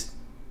 it's just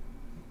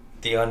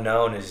the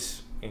unknown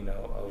is, you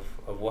know,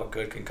 of what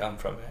good can come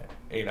from it,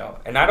 you know.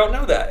 And I don't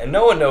know that, and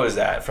no one knows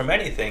that from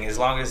anything, as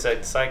long as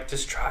it's like,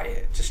 just try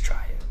it.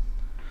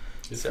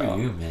 Good for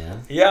you,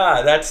 man.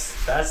 Yeah, that's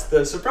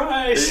the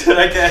surprise,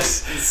 I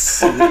guess.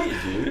 Sweet,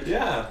 dude.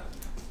 Yeah.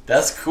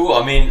 That's cool.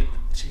 I mean,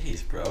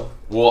 jeez, bro.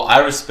 Well, I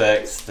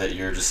respect that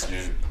you're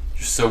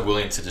so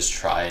willing to just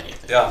try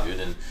anything, dude.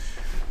 And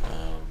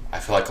I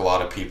feel like a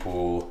lot of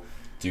people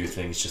do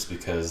things just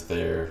because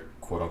they're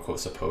quote unquote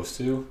supposed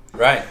to.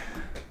 Right.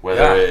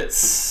 Whether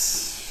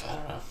it's, I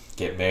don't know,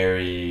 get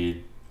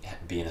married,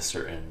 be in a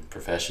certain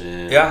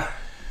profession. Yeah.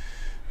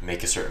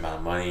 Make a certain amount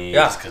of money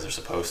just because they're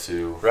supposed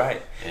to.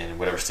 Right. In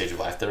whatever stage of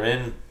life they're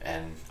in.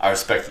 And I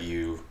respect that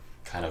you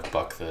kind of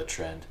buck the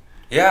trend.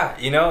 Yeah,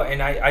 you know,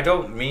 and I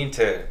don't mean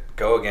to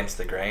go against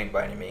the grain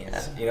by any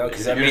means, you know,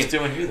 because you're just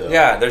doing you, though.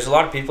 Yeah, there's a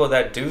lot of people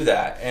that do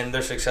that and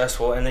they're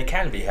successful and they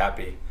can be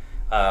happy,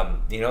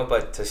 you know,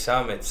 but to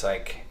some it's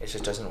like it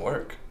just doesn't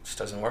work. It just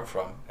doesn't work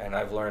for them. And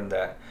I've learned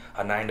that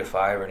a 9 to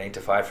 5 or an 8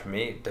 to 5 for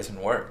me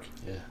doesn't work.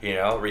 Yeah. You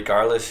know,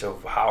 regardless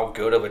of how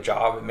good of a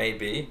job it may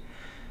be,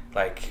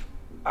 like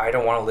I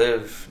don't want to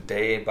live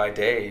day by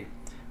day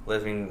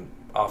living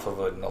off of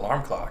an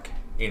alarm clock.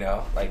 You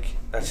know, like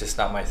that's just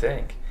not my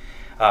thing.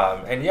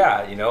 And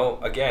yeah, you know,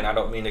 again, I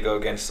don't mean to go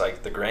against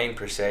like the grain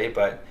per se,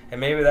 but,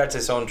 and maybe that's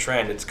its own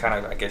trend. It's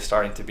kind of, I guess,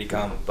 starting to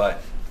become,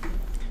 but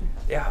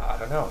yeah, I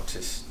don't know.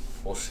 Just,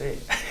 we'll see.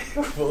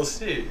 We'll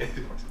see.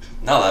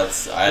 No,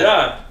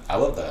 I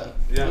love that.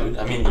 Yeah. Dude.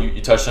 I mean,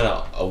 you touched on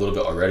it a little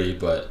bit already,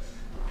 but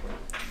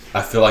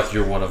I feel like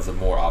you're one of the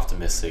more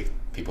optimistic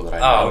people that I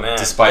know. Oh, man.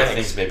 Despite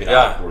things maybe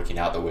not working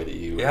out the way that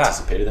you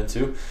anticipated them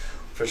to.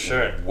 For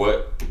sure.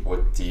 What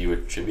do you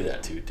attribute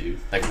that to, dude?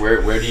 Like where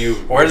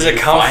does it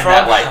come from?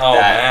 That, like,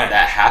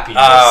 that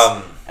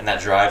happiness and that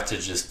drive to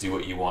just do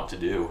what you want to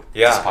do,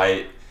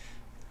 despite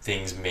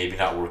things maybe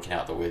not working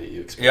out the way that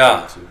you expected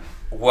them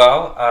to.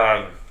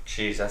 Well,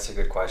 geez, that's a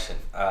good question.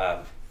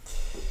 Not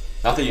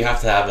that you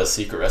have to have a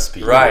secret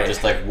recipe, right?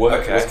 Just like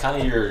what's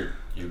kind of your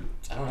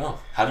I don't know.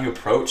 How do you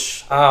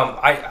approach?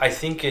 I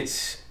think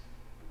it's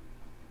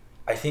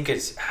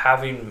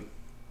having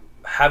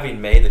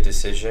made the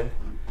decision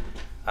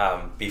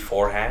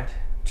beforehand,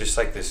 just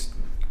like this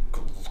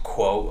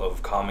quote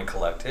of Calm and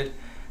Collected,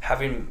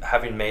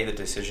 having made the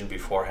decision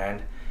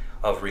beforehand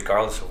of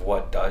regardless of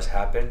what does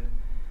happen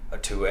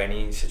to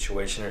any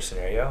situation or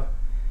scenario,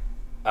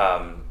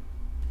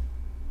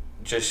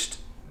 just,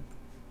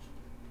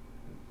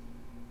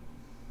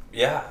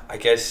 yeah, I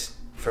guess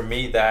for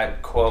me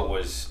that quote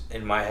was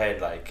in my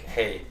head like,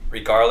 hey,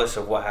 regardless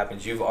of what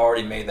happens, you've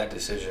already made that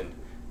decision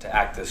to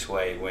act this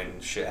way when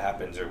shit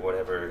happens or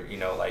whatever,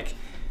 like,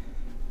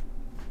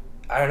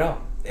 I don't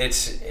know.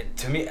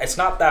 To me, it's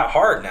not that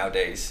hard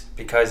nowadays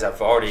because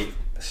I've already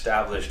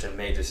established and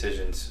made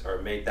decisions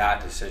or made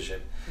that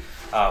decision.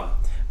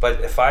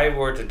 But if I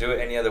were to do it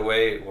any other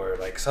way, where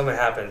like something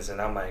happens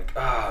and I'm like,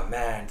 oh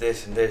man,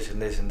 this and this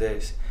and this and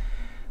this,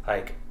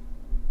 like,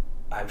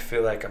 I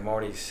feel like I'm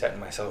already setting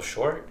myself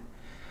short.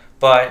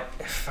 But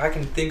if I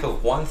can think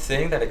of one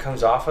thing that it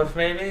comes off of,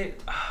 maybe,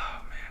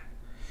 oh man.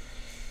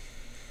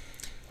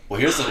 Well,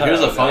 here's the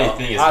funny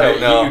thing is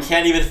you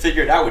can't even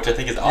figure it out, which I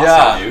think is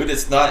awesome, dude.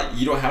 It's not,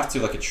 you don't have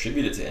to like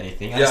attribute it to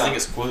anything. I just think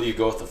it's cool that you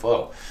go with the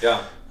flow.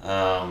 Yeah.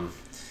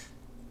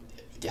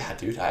 Yeah,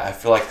 dude. I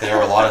feel like there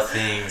are a lot of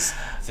things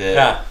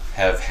that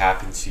have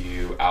happened to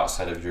you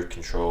outside of your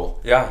control.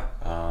 Yeah.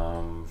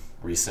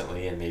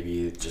 Recently, and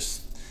maybe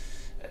just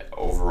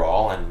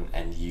overall,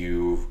 and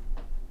you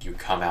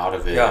come out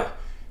of it. Yeah.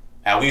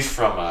 At least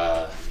from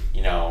a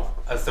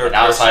third an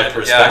outside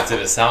perspective,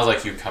 it sounds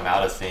like you come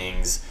out of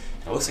things.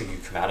 It looks like you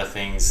come out of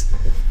things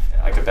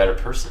like a better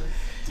person.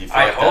 Do you feel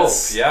like hope.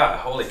 That's yeah.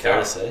 Holy fair cow.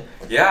 to say?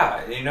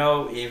 Yeah.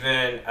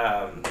 Even.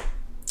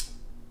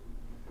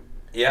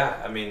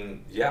 Yeah. I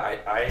mean. Yeah.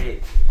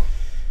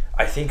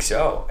 I think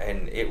so,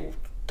 and it.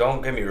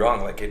 Don't get me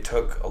wrong. Like, it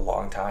took a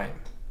long time.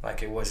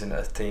 Like, it wasn't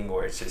a thing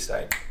where it's just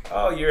like,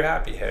 oh, you're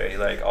happy, Harry.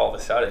 Like, all of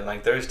a sudden,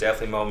 like, there's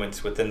definitely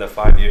moments within the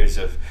 5 years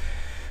of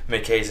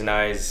McKay's and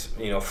I's,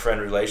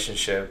 friend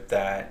relationship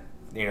that,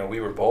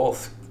 we were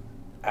both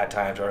at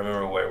times. I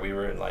remember where we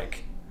were in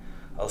like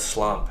a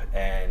slump,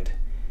 and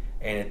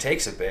it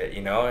takes a bit,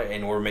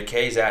 and where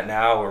McKay's at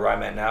now, where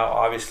I'm at now,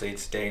 obviously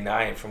it's day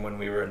 9 from when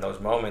we were in those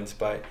moments,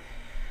 but,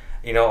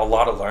 a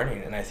lot of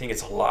learning. And I think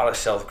it's a lot of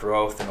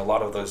self-growth and a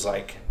lot of those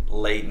like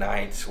late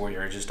nights where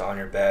you're just on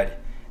your bed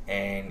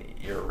and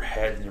your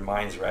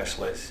mind's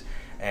restless,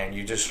 and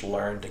you just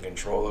learn to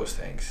control those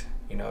things.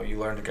 You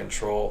learn to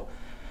control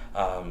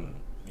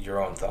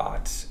your own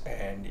thoughts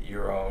and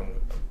your own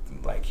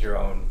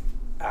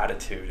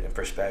attitude and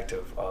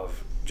perspective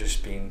of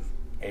just being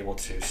able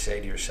to say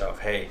to yourself,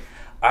 hey,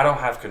 I don't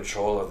have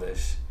control of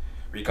this.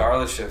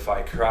 Regardless if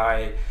I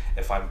cry,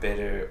 if I'm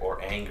bitter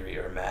or angry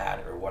or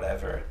mad or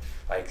whatever,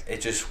 like,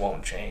 it just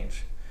won't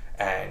change.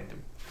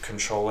 And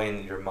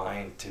controlling your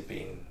mind to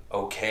being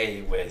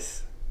okay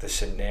with the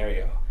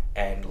scenario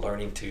and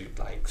learning to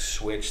like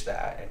switch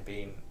that and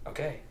being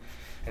okay,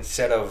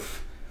 instead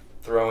of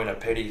throwing a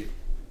pity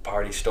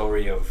party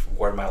story of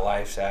where my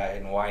life's at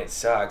and why it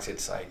sucks.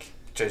 It's like,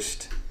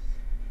 just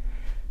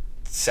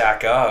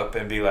sack up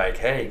and be like,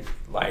 hey,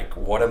 like,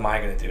 what am I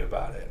gonna do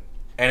about it?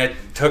 And it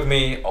took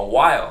me a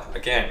while.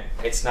 Again,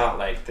 it's not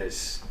like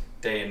this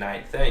day and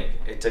night thing.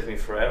 It took me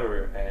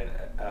forever. And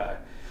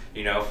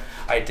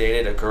I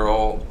dated a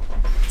girl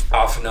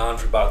off and on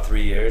for about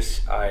 3 years.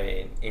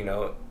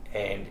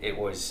 And it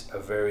was a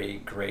very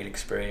great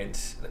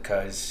experience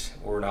because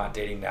we're not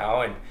dating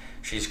now, and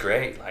she's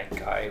great.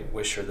 Like, I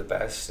wish her the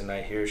best, and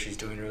I hear she's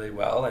doing really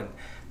well, and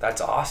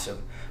that's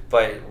awesome.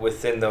 But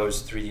within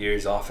those 3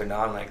 years off and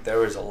on, like, there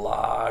was a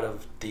lot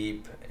of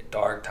deep,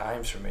 dark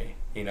times for me,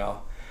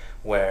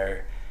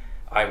 where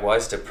I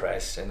was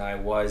depressed and I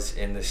was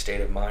in the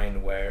state of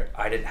mind where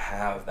I didn't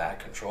have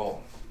that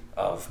control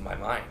of my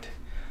mind.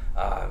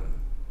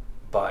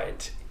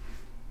 But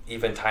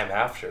even time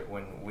after,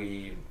 when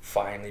we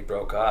finally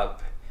broke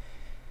up,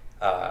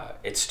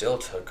 it still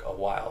took a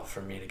while for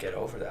me to get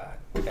over that.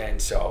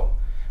 And so,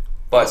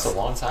 but that's a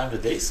long time to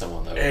date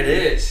someone, though. It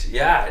is,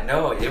 yeah.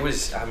 No, it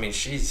was. I mean,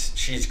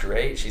 she's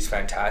great. She's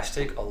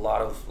fantastic. A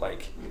lot of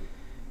like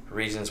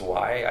reasons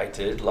why I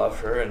did love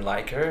her and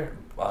like her.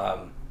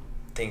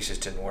 Things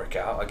just didn't work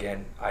out.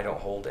 Again, I don't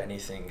hold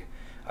anything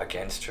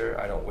against her.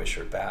 I don't wish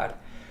her bad.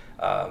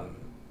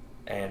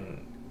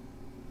 And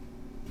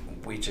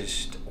we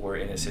just were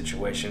in a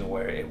situation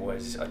where it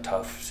was a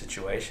tough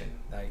situation.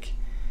 Like,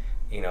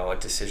 a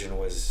decision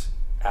was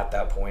at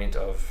that point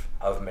of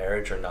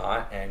marriage or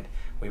not, and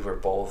we were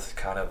both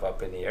kind of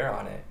up in the air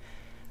on it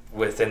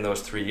within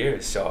those 3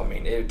 years. So, I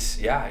mean,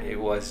 it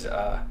was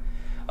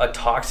a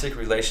toxic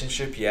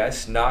relationship,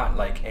 yes, not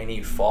like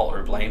any fault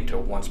or blame to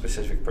one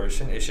specific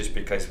person. It's just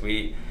because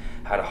we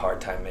had a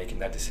hard time making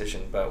that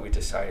decision, but we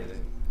decided to,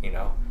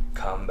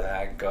 come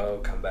back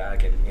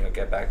and,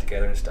 get back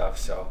together and stuff.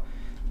 So,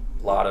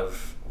 a lot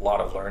of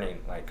learning,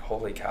 like,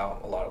 holy cow,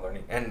 a lot of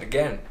learning. And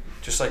again,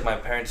 just like my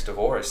parents'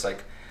 divorce,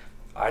 like,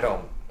 I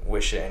don't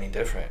wish it any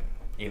different,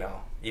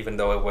 even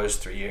though it was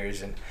 3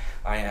 years and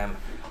I am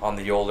on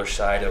the older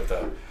side of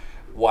the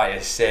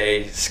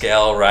YSA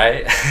scale,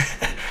 right?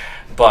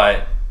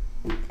 But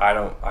I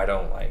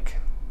don't like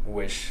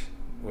wish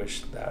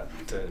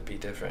that to be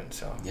different.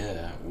 So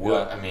yeah,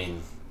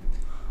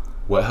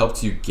 what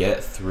helped you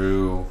get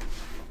through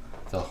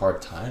the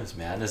hard times,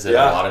 man? Is it a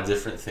lot of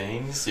different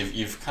things?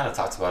 You've kind of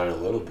talked about it a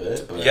little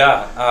bit, but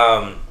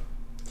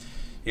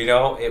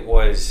it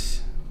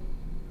was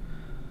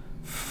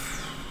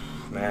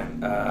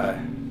man.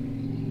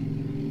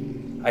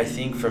 I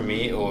think for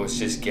me, it was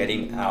just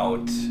getting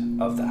out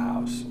of the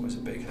house was a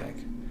big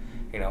thing.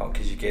 You know,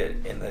 because you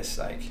get in this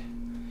like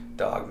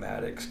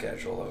dogmatic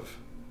schedule of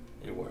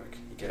you work,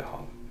 you get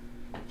home,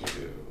 you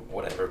do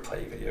whatever,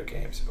 play video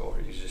games, or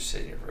you just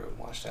sit in your room,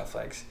 watch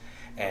Netflix.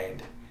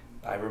 And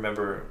I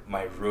remember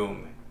my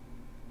room,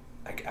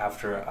 like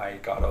after I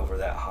got over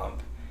that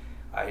hump,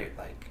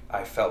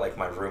 I felt like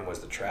my room was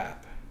the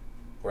trap,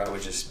 where I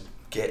would just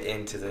get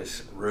into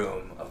this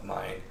room of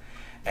mine,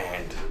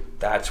 and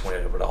that's when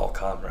it would all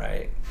come,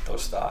 right?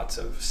 Those thoughts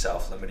of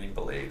self-limiting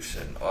beliefs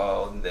and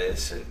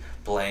this and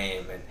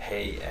blame and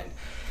hate and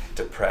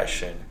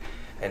depression.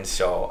 And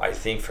so I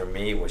think for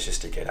me was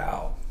just to get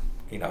out.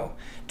 You know,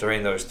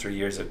 during those 3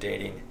 years of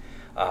dating,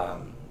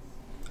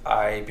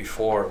 I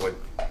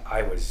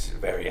was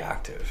very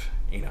active.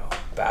 You know,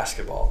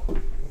 basketball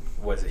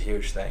was a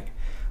huge thing.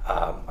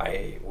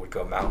 I would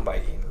go mountain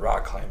biking,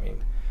 rock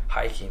climbing,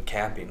 hiking,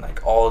 camping,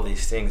 like all of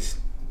these things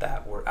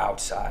that were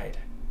outside.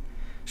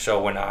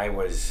 So when I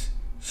was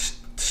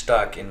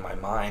stuck in my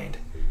mind,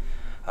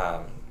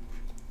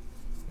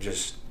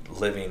 just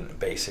living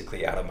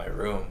basically out of my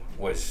room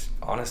was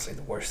honestly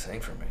the worst thing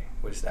for me,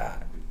 was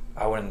that.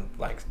 I wouldn't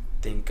like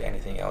think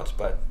anything else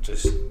but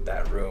just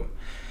that room.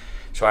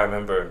 So I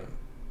remember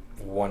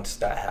once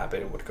that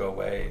habit would go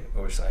away, it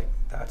was like,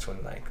 that's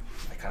when like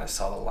I kind of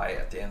saw the light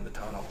at the end of the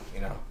tunnel,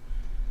 you know.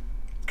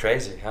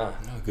 Crazy, huh?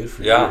 No, good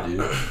for you,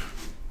 dude.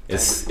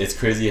 It's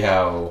crazy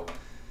how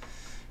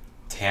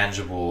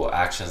tangible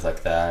actions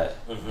like that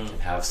can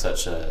have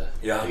such a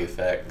big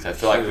effect. 'Cause I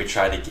feel like we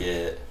try to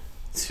get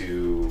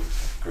too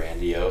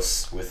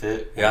grandiose with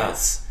it. Yeah.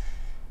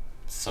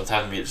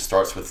 Sometimes it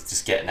starts with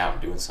just getting out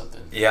and doing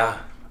something. Yeah,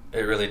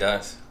 it really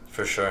does.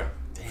 For sure.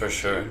 Dang, for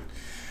sure. Dude.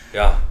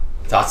 Yeah.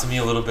 Talk to me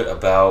a little bit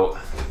about.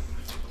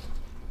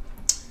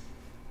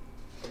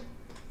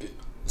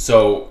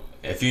 So,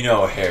 if you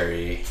know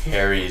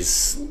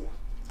Harry's.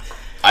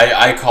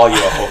 I call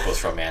you a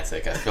hopeless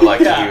romantic. I feel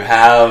like you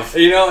have.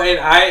 You know, and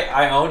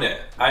I own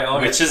it.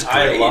 Which is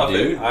great, I love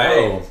dude.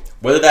 it.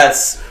 Whether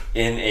that's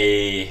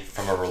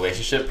from a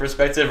relationship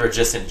perspective or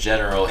just in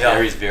general,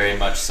 Harry's very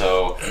much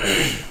so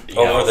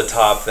over the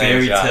top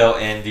things, fairy tale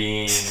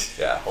endings.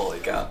 Yeah, holy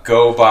cow.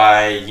 Go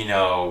by,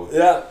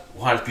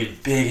 want to be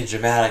big and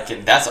dramatic,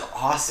 and that's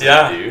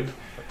awesome, dude.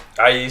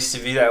 I used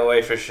to be that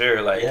way for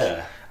sure. Like,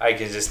 yeah. I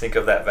can just think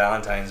of that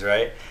Valentine's,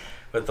 right?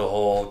 With the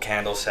whole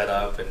candle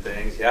setup and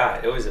things. Yeah,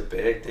 it was a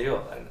big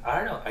deal. And I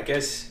don't know, I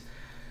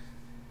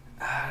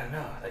don't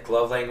know, like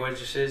love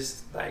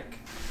languages, like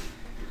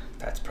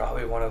that's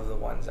probably one of the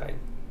ones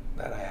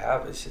that I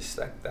have. Is just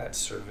like that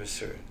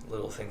service or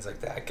little things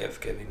like that,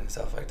 gift giving and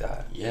stuff like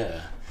that.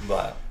 Yeah.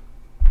 But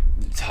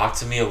talk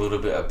to me a little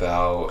bit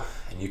about,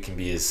 and you can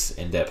be as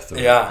in depth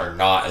or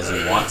not as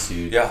you want to.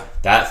 Yeah.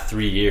 That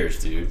 3 years,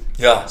 dude.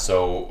 Yeah.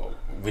 So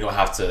we don't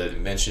have to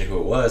mention who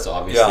it was,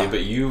 obviously,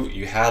 but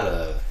you had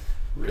a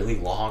really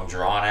long,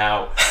 drawn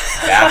out,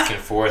 back and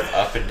forth,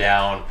 up and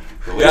down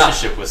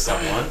relationship with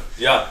someone.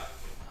 Yeah.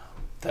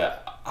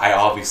 That I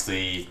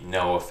obviously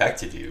know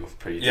affected you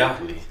pretty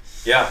deeply.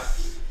 Yeah.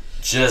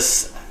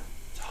 Just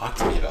talk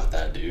to me about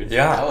that, dude.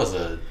 Yeah.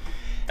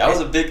 That was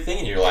a big thing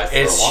in your life for a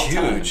long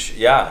time. It's huge.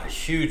 Yeah,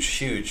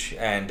 huge.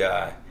 And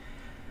I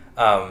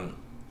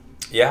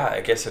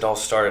guess it all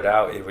started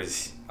out, it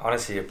was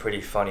honestly a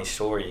pretty funny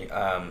story.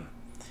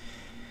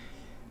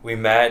 We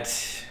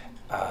met,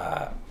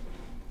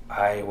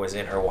 I was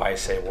in her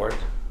YSA ward,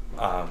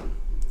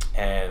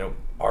 and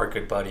our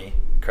good buddy,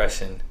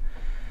 Crescent,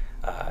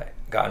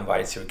 got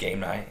invited to a game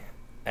night,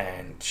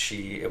 and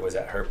it was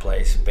at her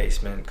place,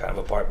 basement, kind of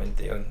apartment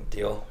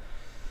deal.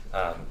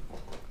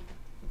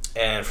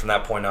 And from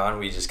that point on,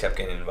 we just kept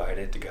getting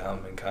invited to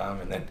come,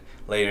 and then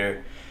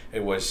later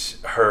it was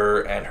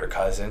her and her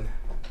cousin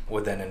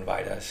would then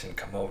invite us and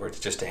come over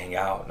just to hang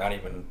out, not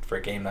even for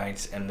game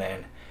nights. And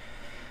then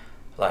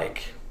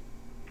like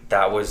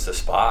that was the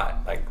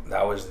spot, like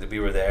we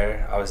were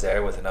there, I was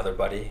there with another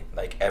buddy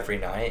like every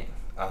night.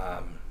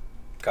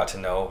 Got to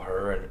know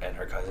her and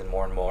her cousin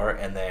more and more,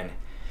 and then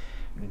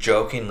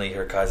jokingly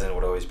her cousin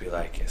would always be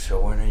like, so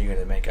when are you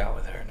gonna make out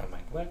with her? And I'm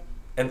like, what?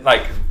 And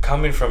like,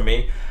 coming from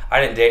me, I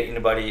didn't date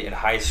anybody in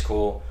high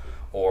school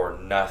or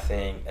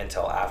nothing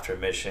until after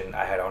mission.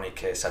 I had only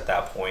kissed at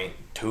that point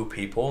 2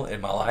 people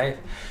in my life,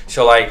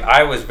 so like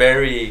I was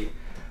very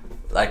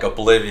like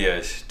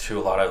oblivious to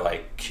a lot of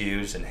like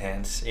cues and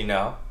hints,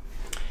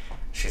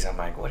 I'm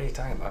like, what are you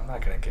talking about? I'm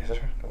not gonna kiss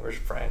her, we're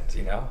friends,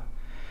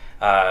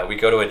 We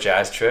go to a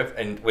jazz trip,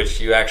 and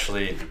which you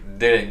actually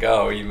didn't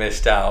go, you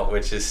missed out,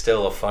 which is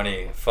still a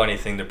funny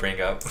thing to bring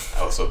up.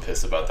 I was so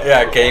pissed about that.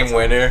 Yeah, game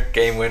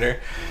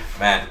winner,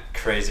 man,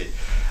 crazy.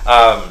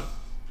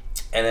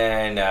 And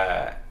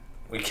then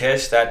we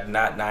kissed that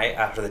night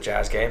after the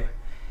jazz game,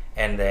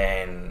 and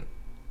then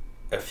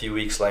a few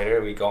weeks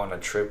later we go on a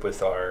trip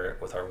with our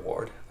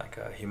ward, like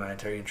a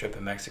humanitarian trip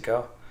in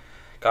Mexico.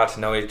 Got to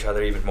know each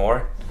other even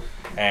more,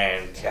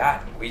 and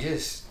we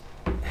just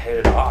hit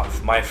it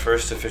off. My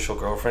first official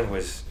girlfriend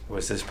was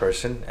this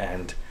person,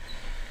 and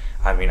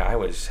I mean, I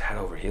was head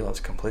over heels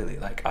completely.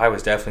 Like, I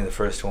was definitely the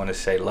first one to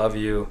say love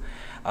you,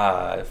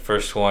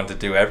 first one to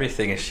do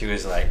everything, and she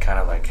was like, kind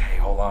of like, hey,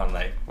 hold on,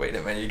 like, wait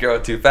a minute, you're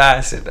going too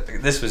fast. And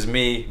this was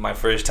me, my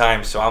first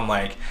time, so I'm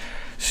like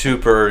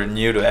super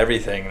new to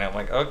everything, and I'm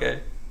like,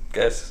 okay, I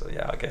guess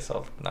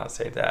I'll not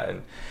say that.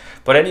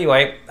 But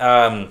anyway,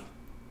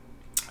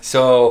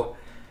 so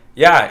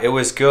yeah, it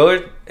was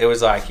good. It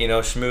was like,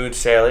 smooth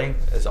sailing.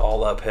 It's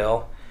all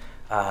uphill,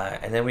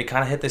 and then we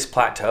kind of hit this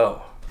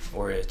plateau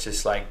where it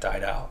just like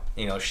died out.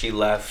 She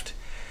left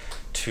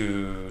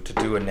to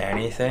do a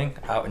nanny thing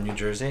out in New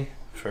Jersey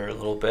for a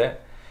little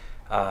bit,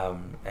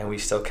 and we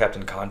still kept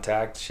in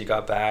contact. She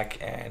got back,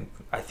 and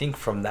I think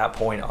from that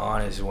point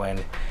on is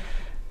when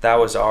that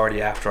was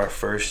already after her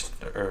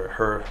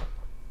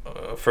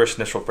first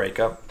initial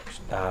breakup,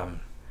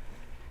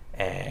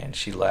 and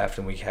she left,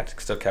 and we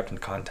still kept in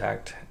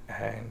contact.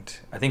 And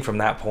I think from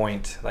that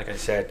point, like I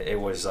said, it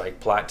was like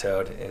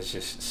plateaued. It was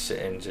just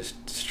sitting,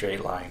 just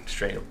straight line,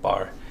 straight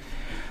bar.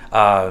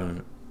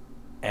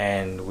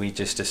 And we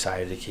just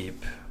decided to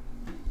keep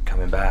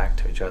coming back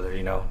to each other,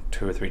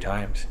 2 or 3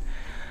 times.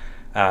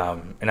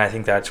 And I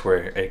think that's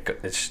where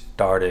it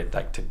started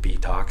like to be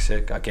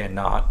toxic. Again,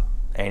 not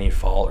any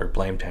fault or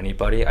blame to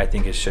anybody. I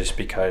think it's just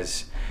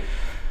because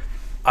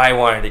I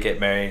wanted to get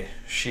married.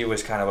 She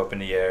was kind of up in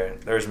the air.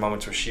 There was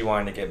moments where she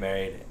wanted to get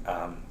married,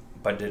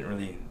 but didn't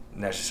really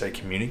necessarily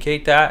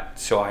communicate that.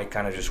 So I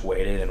kind of just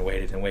waited and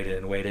waited and waited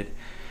and waited.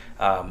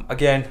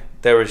 Again,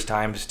 there was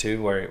times too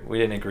where we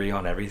didn't agree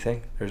on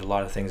everything. There's a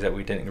lot of things that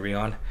we didn't agree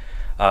on.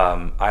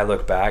 I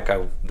look back,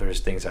 there's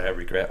things I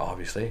regret,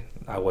 obviously.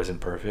 I wasn't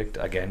perfect.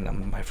 Again,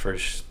 I'm my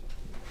first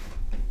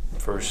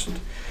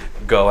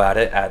go at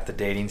it at the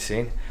dating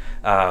scene.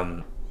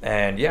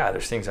 And yeah,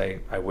 there's things I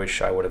wish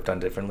I would have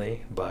done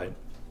differently, but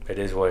it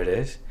is what it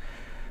is.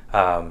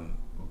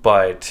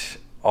 But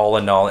all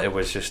in all, it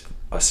was just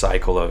a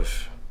cycle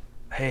of,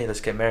 hey,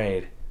 let's get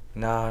married.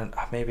 No,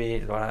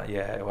 maybe,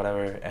 yeah,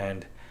 whatever.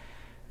 And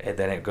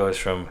then it goes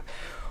from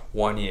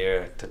 1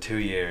 year to 2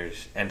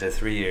 years and to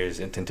 3 years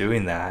into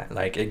doing that.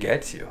 Like, it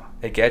gets you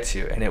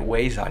and it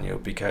weighs on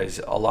you,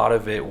 because a lot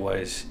of it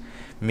was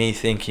me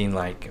thinking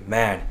like,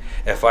 man,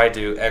 if I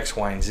do X,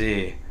 Y, and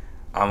Z,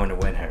 I'm going to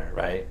win her,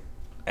 right?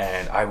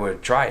 And I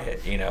would try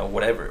it,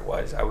 whatever it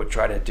was. I would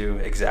try to do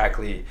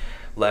exactly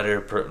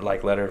letter for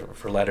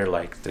letter,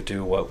 like to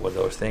do what were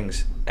those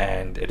things,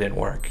 and it didn't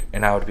work.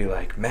 And I would be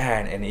like,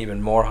 man, and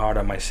even more hard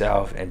on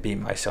myself and beat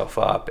myself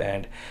up.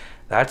 And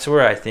that's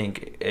where I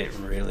think I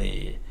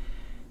really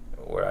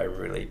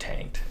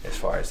tanked as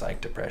far as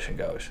like depression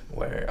goes,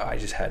 where I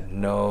just had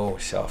no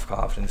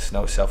self-confidence,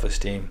 no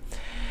self-esteem.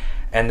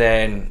 And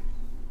then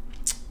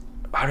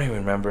I don't even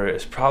remember,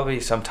 it's probably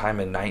sometime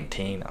in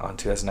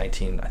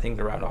 2019, I think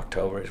around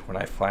October is when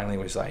I finally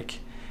was like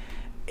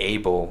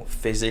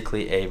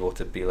physically able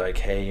to be like,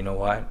 hey, you know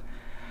what?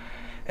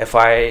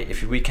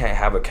 If we can't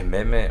have a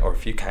commitment, or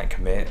if you can't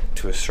commit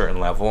to a certain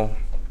level,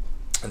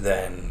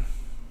 then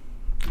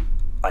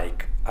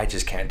like I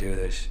just can't do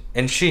this.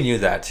 And she knew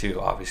that too,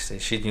 obviously.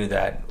 She knew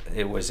that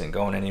it wasn't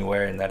going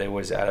anywhere, and that it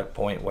was at a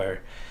point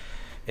where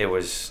it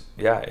was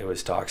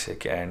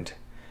toxic, and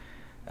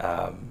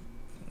there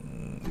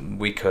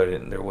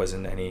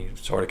wasn't any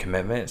sort of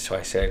commitment. So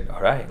I said,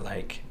 all right,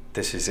 like,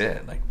 this is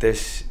it. Like,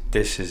 this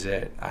is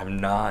it.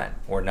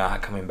 We're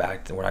not going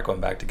back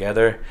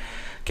together.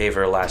 Gave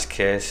her a last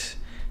kiss,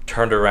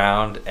 turned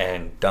around,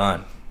 and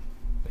done.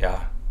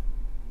 Yeah.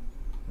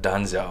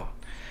 Donezo.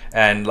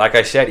 And like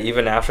I said,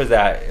 even after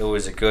that, it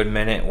was a good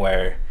minute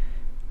where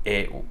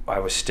I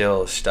was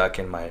still stuck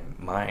in my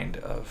mind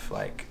of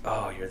like,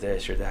 oh, you're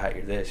this, you're that,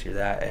 you're this, you're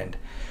that. And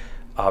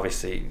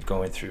obviously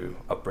going through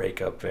a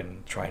breakup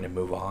and trying to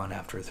move on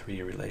after a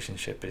 3-year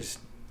relationship is,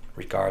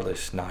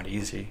 regardless, not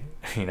easy,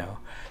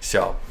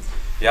 So,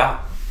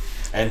 yeah.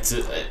 And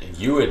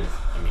you had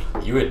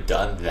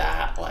done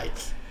that like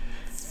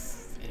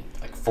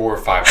 4 or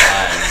 5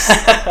 times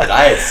that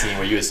I had seen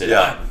where you had said,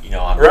 yeah,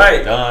 I'm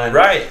right, done.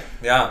 Right,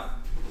 yeah.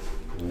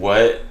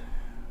 What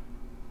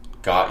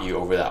got you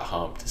over that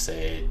hump to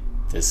say,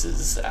 this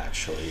is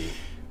actually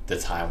the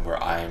time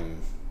where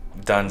I'm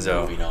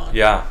donezo, moving on?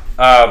 Yeah.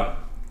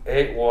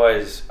 It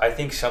was, I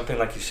think, something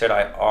like you said,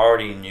 I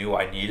already knew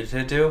I needed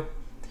to do.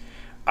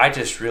 I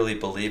just really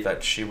believe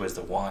that she was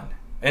the one.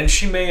 And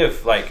she may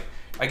have, like,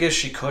 I guess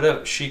she could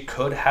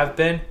have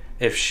been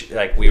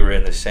if we were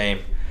in the same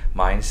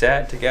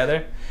mindset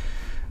together.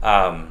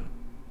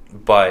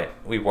 But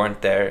we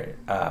weren't there.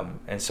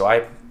 And so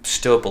I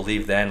still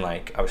believe then,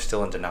 like, I was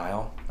still in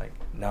denial. Like,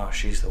 no,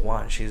 she's the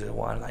one.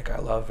 Like, I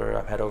love her.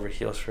 I'm head over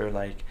heels for her,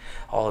 like,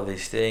 all of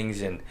these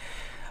things.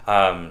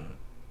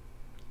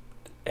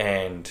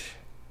 And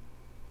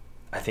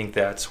I think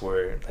that's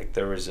where, like,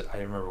 I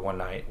remember one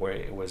night where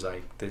it was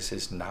like, this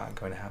is not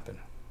going to happen.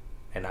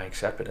 And I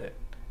accepted it.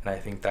 And I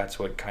think that's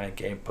what kind of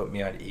put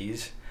me at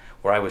ease,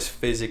 where I was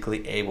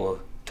physically able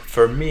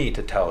for me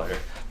to tell her,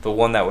 the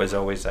one that was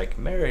always like,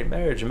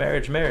 marriage,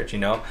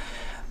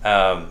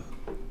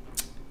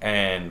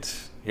 and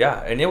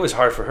yeah, and it was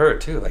hard for her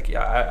too. Like,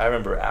 yeah, I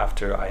remember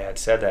after I had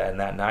said that, and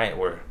that night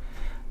where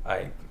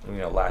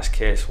last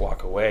kiss,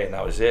 walk away, and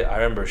that was it. I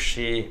remember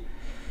she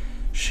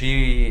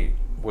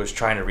was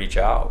trying to reach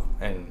out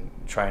and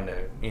trying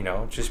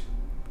to, just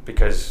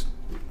because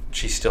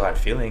she still had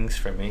feelings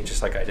for me,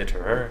 just like I did to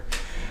her.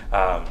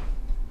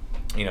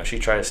 She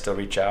tried to still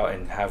reach out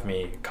and have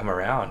me come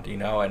around,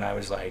 and I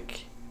was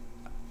like,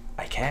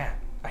 I can't,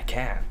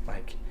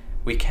 like,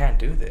 we can't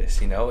do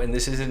this, and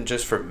this isn't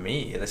just for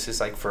me, this is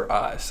like for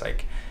us,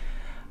 like,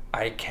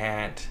 I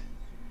can't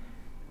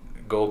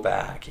go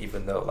back,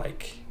 even though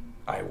like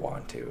I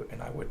want to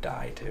and I would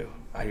die to.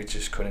 I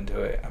just couldn't do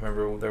it. I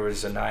remember there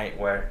was a night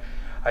where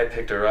I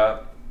picked her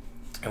up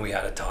and we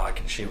had a talk,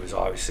 and she was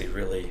obviously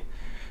really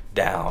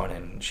down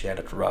and she had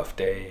a rough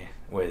day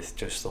with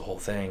just the whole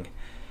thing.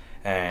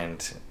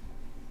 And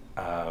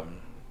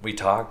we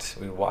talked,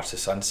 we watched the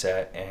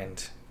sunset,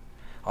 and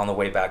on the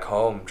way back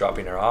home,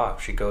 dropping her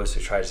off, she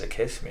tries to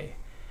kiss me.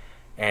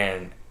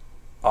 And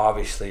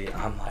obviously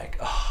I'm like,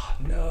 oh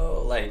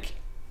no, like,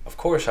 of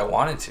course I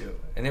wanted to.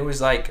 And it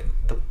was like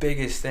the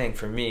biggest thing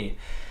for me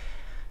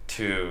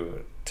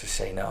to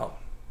say no.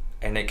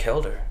 And it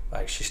killed her.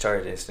 Like, she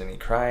started instantly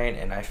crying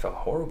and I felt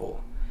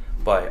horrible.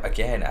 But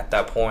again, at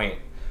that point,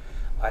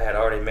 I had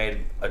already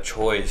made a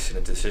choice and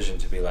a decision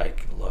to be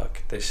like,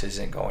 look, this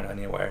isn't going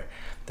anywhere.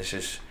 This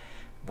is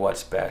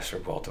what's best for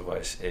both of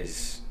us,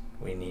 is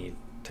we need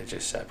to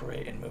just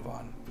separate and move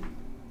on.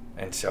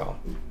 And so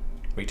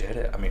we did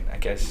it. I mean, I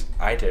guess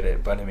I did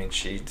it, but I mean,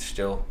 she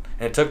still,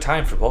 and it took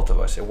time for both of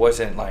us. It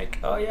wasn't like,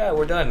 oh yeah,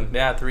 we're done.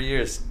 Yeah, 3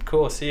 years.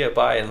 Cool. See ya.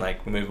 Bye. And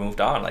like, we moved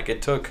on. Like,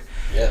 it took.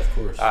 Yeah, of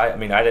course. I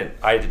mean, I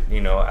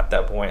at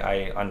that point,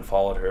 I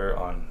unfollowed her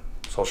on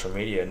social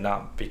media,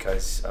 not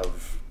because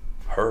of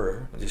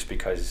her, just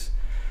because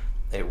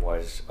it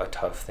was a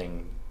tough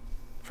thing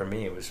for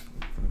me. It was,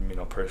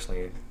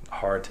 personally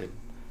hard to,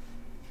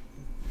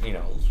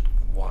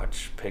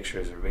 watch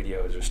pictures or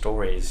videos or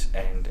stories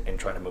and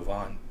try to move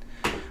on.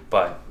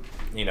 But,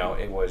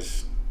 it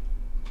was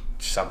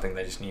something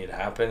that just needed to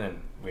happen,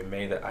 and I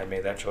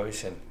made that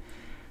choice, and,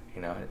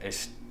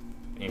 it's,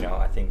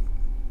 I think,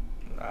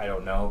 I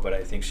don't know, but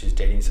I think she's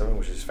dating someone,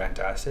 which is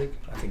fantastic.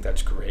 I think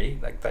that's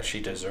great. Like, that she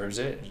deserves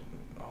it.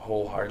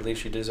 Wholeheartedly,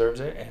 she deserves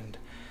it. And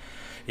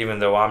even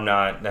though I'm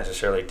not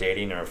necessarily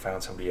dating or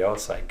found somebody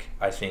else, like,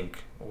 I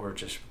think we're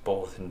just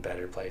both in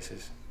better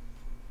places.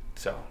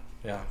 So,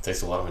 yeah. It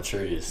takes a lot of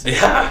maturity to say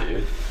yeah. that,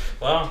 dude.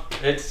 Well,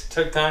 it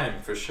took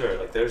time, for sure.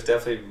 Like, there's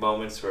definitely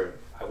moments where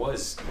I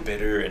was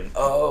bitter and,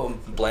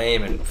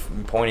 blame and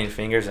pointing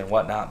fingers and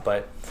whatnot.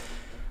 But,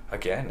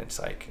 again, it's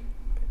like,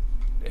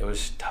 it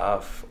was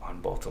tough on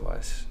both of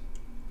us,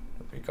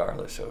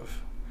 regardless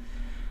of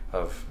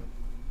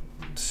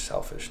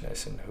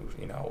selfishness and who,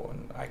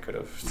 and I could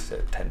have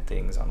said 10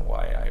 things on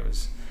why I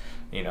was,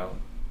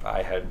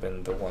 I had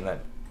been the one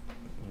that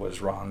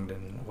was wronged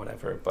and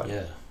whatever, but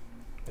yeah.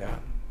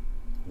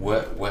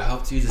 What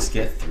helped you just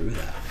get through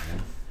that,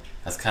 man?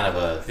 That's kind of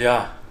a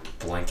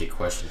blanket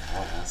question to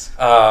ask.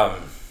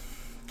 Going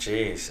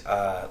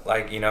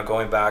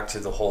back to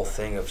the whole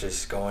thing of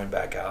just going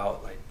back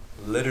out, like,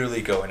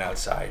 literally going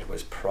outside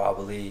was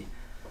probably,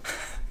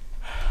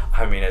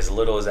 I mean, as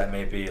little as that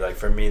may be, like,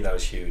 for me, that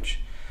was huge.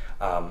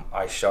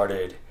 I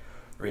started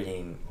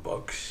reading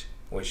books,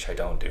 which I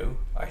don't do.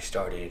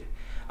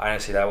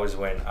 Honestly, that was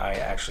when I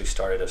actually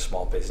started a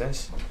small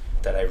business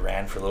that I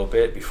ran for a little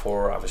bit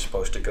before I was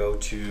supposed to go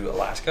to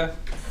Alaska.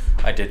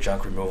 I did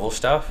junk removal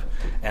stuff,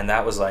 and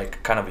that was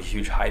like kind of a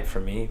huge hype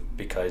for me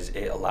because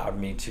it allowed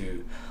me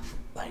to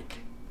like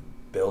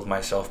build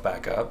myself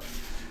back up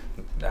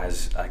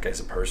as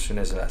a person,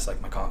 as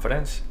like my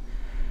confidence.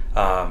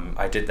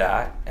 I did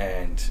that,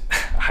 and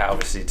I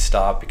obviously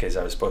stopped because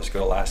I was supposed to go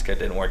to Alaska. It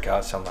didn't work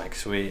out, so I'm like,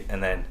 sweet.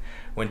 And then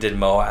went and did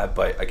Moab.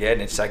 But again,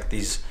 it's like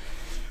these,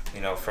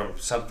 from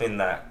something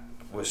that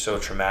was so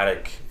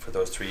traumatic for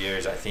those 3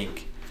 years, I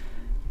think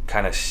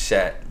kind of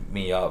set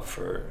me up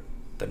for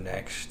the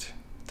next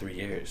 3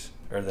 years,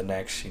 or the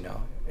next,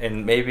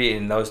 and maybe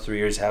in those 3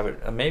 years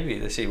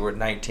we're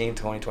 19,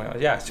 20,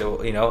 21. Yeah, so,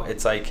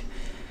 it's like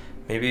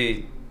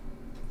maybe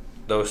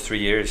those 3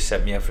 years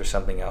set me up for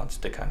something else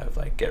to kind of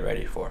like get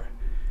ready for.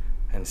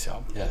 And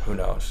so, who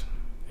knows?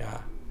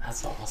 Yeah.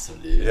 That's awesome,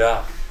 dude.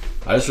 Yeah.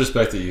 I just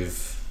respect that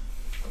you've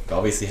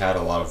obviously had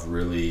a lot of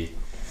really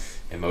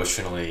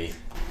emotionally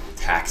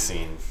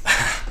taxing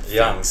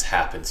things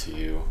happen to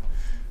you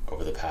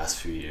over the past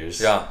few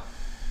years. Yeah.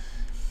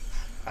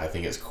 I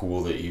think it's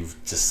cool that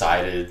you've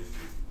decided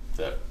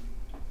that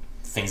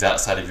things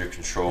outside of your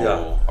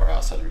control are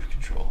outside of your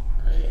control,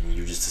 right? And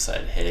you just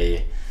decided,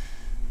 hey,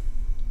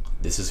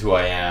 this is who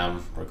I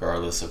am,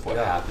 regardless of what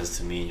happens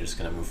to me, and you're just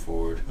gonna move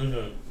forward.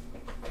 Mm-hmm.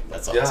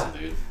 That's awesome,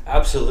 dude.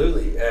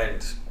 Absolutely.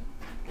 And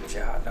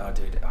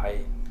dude,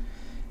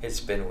 it's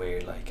been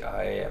weird. Like,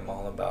 I am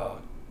all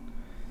about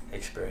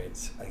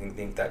experience. I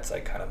think that's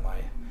like kind of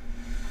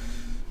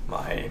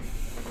my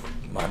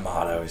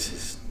motto is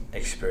just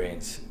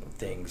experience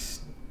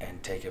things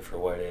and take it for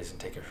what it is and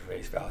take it for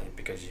face value,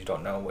 because you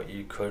don't know what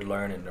you could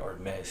learn or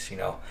miss.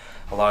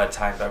 A lot of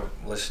times I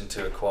listened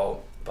to a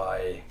quote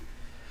by,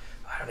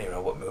 I don't even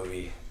know what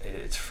movie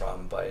it's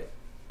from, but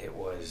it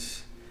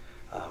was,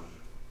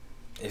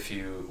 if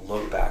you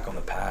look back on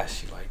the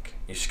past,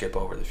 you skip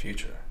over the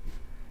future,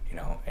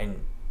 and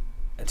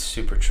it's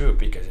super true,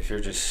 because if you're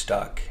just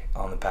stuck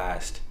on the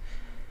past,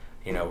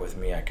 with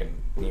me, I can,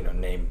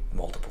 name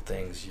multiple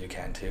things. You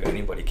can too.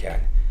 Anybody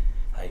can.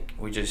 Like,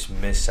 we just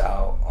miss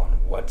out on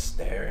what's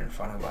there in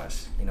front of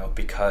us,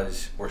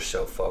 because we're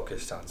so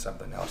focused on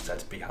something else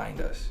that's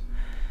behind us.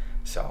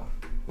 So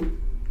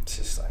it's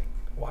just like,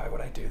 why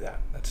would I do that?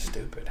 That's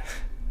stupid.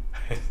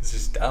 It's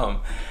just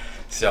dumb.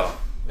 So,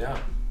 yeah.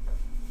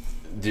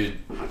 Dude,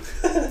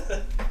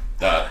 I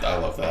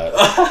love that.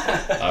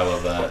 I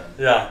love that.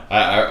 Yeah.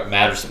 I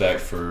mad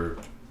respect for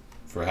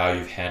how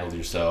you've handled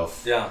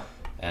yourself. Yeah.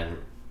 And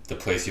the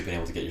place you've been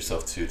able to get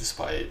yourself to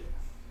despite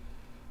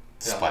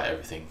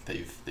everything that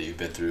you've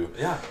been through.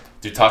 Yeah.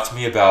 Dude, talk to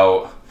me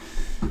about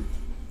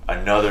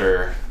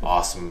another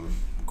awesome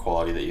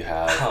quality that you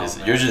have.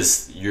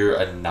 You're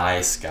a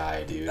nice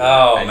guy, dude.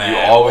 Oh, and man. you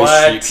always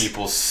What? treat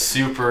people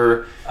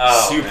super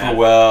man.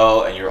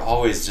 well, and you're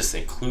always just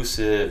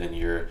inclusive, and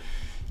you're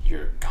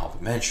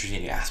complimentary,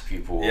 and you ask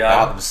people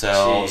about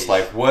themselves. Jeez.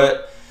 Like,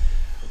 where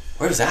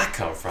does that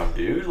come from,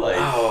 dude? Like,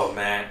 oh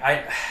man,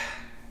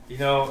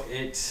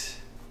 it's.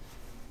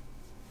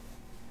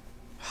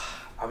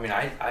 I mean,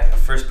 the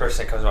first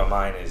person that comes to my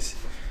mind is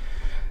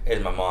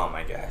my mom,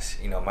 I guess.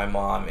 My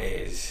mom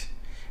is,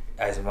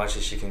 as much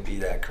as she can be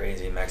that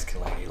crazy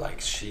Mexican lady,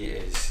 like, she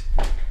is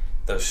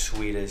the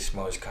sweetest,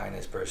 most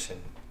kindest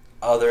person.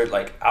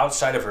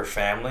 Outside of her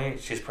family,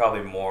 she's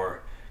probably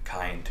more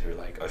kind to,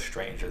 like, a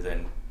stranger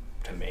than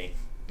to me.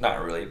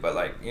 Not really, but,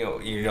 like,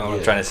 what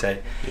I'm trying to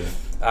say. Yeah.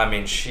 I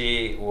mean,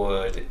 she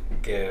would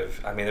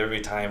give, there would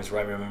be times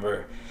where I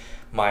remember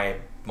my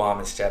mom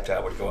and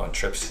stepdad would go on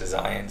trips to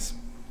Zion's,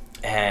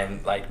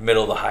 and, like,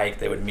 middle of the hike,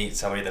 they would meet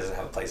somebody that doesn't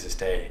have a place to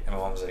stay. And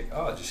my mom was like,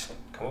 oh, just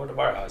come over to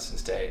our house and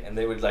stay. And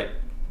they would, like,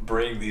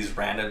 bring these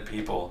random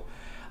people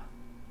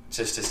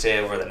just to stay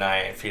over the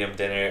night and feed them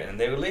dinner, and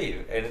they would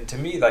leave. And to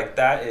me, like,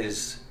 that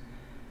is,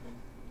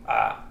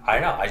 I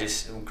don't know, I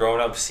just, growing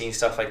up, seeing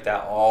stuff like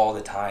that all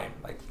the time.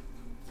 Like,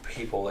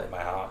 people in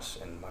my house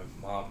and my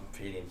mom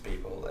feeding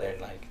people and,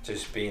 like,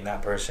 just being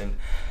that person.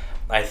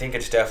 I think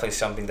it's definitely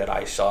something that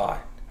I saw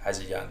as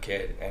a young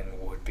kid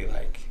and would be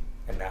like,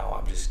 and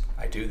now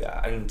I do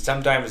that. And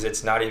sometimes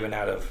it's not even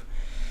I don't,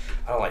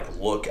 like,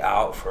 look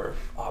out for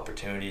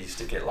opportunities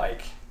to get,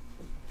 like,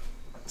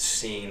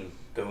 seen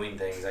doing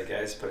things, I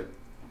guess, but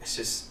it's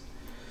just,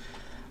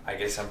 I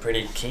guess I'm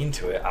pretty keen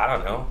to it. I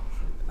don't know.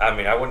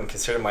 I wouldn't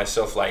consider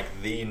myself, like,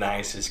 the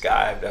nicest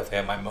guy. I've definitely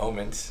had my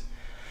moments.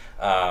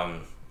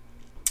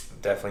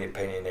 Definitely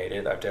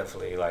opinionated. I've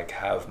definitely, like,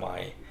 have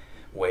my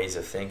ways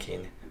of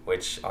thinking,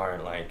 which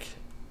aren't, like,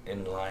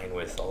 in line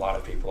with a lot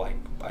of people,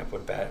 I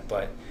would bet,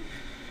 but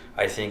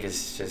I think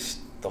it's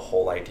just the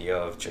whole idea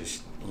of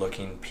just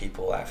looking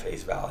people at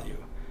face value,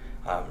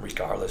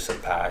 regardless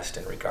of past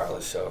and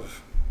regardless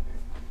of,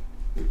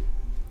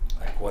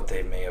 like, what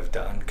they may have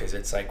done, because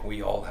it's like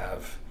we all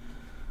have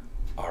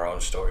our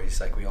own stories,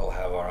 like we all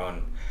have our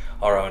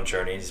own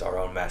journeys, our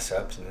own mess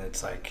ups, and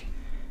it's like,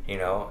 I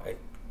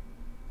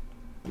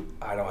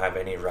don't have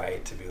any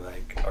right to be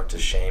like, or to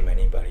shame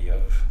anybody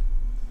of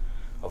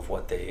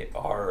what they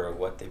are or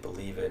what they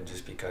believe in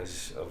just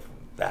because of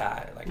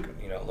that. Like,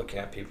 looking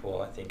at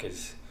people, I think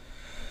is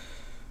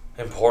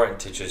important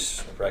to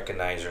just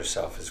recognize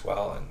yourself as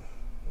well and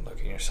look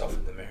at yourself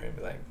in the mirror and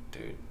be like,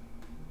 dude,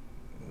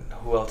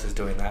 who else is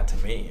doing that to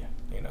me?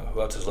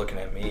 Who else is looking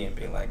at me and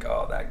being like,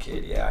 oh, that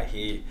kid, yeah,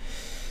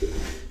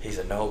 he's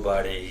a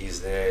nobody,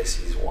 he's this,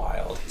 he's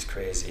wild, he's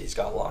crazy, he's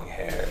got long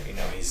hair,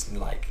 he's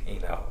like,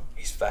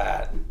 he's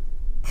fat.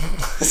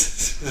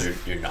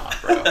 You're not,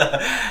 bro.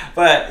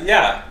 But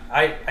yeah,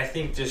 I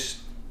think just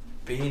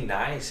being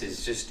nice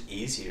is just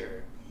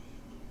easier.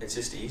 It's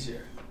just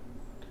easier.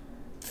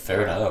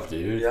 Fair enough,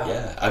 dude.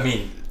 Yeah.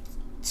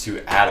 To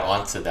add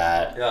on to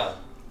that, yeah,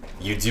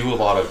 you do a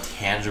lot of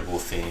tangible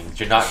things.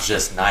 You're not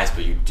just nice,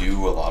 but you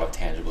do a lot of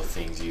tangible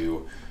things.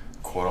 You,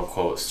 quote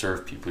unquote,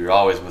 serve people. You're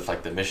always with,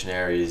 like, the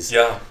missionaries,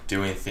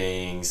 doing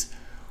things.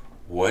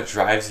 What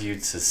drives you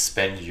to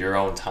spend your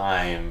own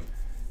time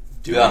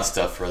doing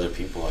stuff for other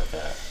people like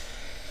that?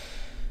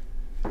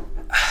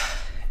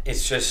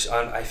 It's just,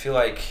 I feel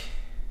like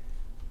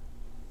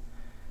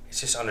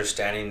it's just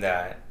understanding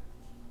that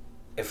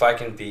if I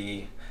can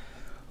be,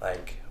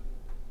 like,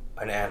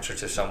 an answer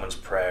to someone's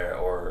prayer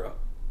or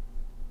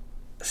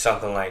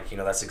something, like,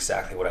 that's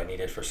exactly what I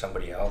needed for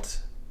somebody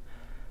else.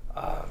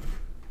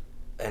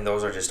 And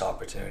those are just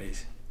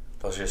opportunities.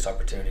 Those are just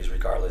opportunities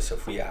regardless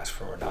if we ask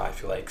for them or not. I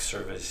feel like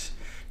service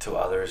to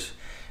others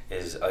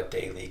is a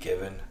daily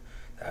given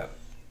that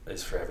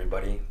is for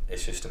everybody.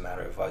 It's just a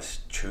matter of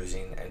us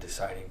choosing and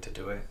deciding to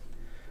do it.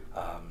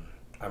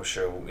 I'm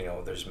sure,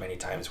 there's many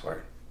times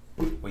where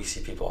we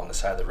see people on the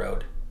side of the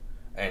road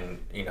and,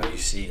 you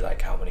see,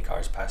 like, how many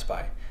cars pass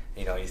by.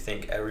 You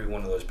think every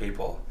one of those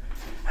people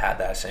had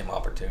that same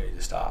opportunity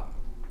to stop,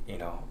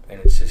 and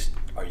it's just,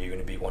 are you going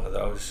to be one of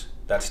those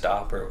that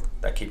stop or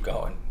that keep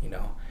going,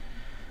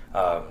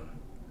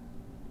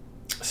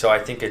 So I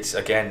think it's,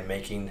 again,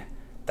 making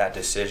that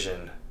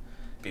decision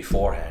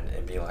beforehand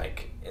and being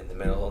like in the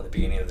middle, in the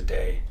beginning of the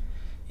day,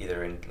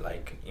 either in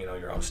like,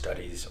 your own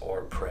studies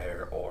or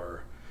prayer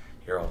or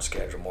your own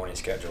schedule, morning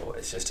schedule.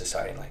 It's just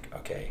deciding like,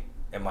 okay,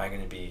 am I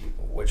going to be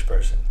which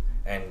person?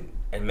 And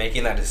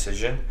making that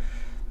decision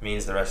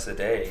means the rest of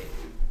the day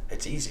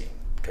it's easy,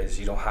 because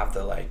you don't have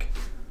to like,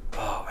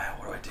 oh man,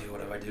 what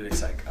do I do?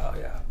 It's like, oh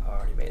yeah, I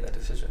already made that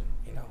decision,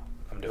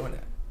 I'm doing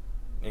it,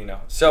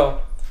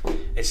 so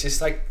it's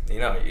just like,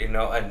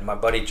 and my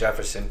buddy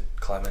Jefferson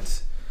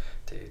Clements,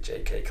 dude,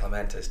 JK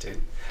Clementis,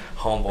 dude,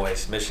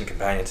 homeboys, mission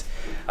companions,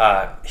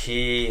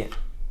 he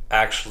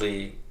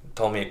actually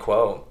told me a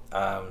quote,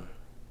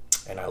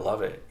 and I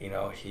love it.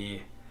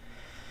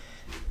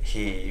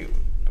 He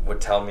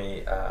would tell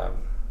me,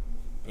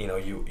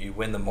 you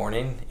win the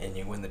morning and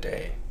you win the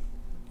day.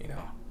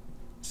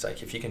 It's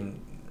like, if you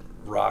can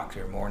rock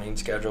your morning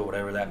schedule,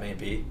 whatever that may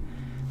be,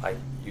 like,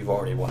 you've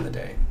already won the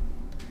day.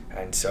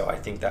 And so I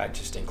think that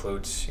just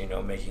includes,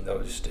 making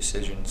those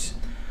decisions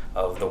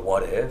of the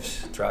what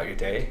ifs throughout your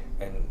day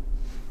and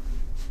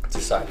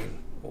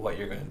deciding what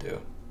you're going to do,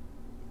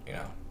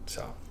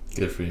 so.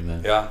 Good for you,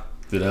 man. Yeah.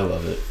 Dude, I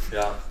love it.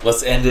 Yeah.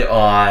 Let's end it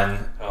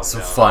on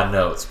some fun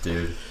notes,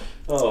 dude.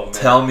 Oh, man.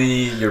 Tell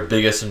me your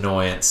biggest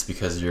annoyance,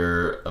 because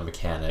you're a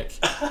mechanic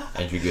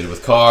and you're good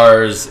with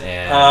cars,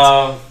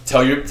 and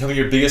tell me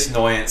your biggest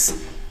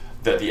annoyance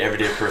that the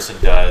everyday person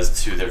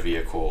does to their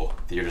vehicle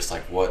that you're just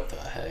like, what the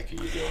heck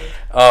are you doing?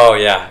 Oh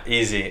yeah,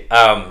 easy.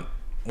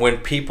 When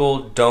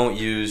people don't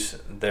use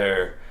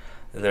their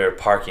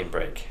parking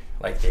brake,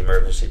 like the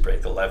emergency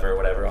brake, the lever or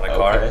whatever on a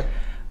car,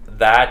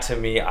 that to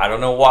me, I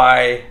don't know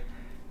why,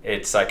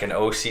 it's like an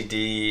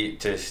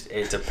OCD,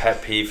 it's a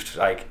pet peeve,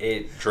 like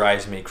it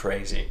drives me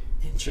crazy.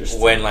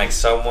 Interesting. When like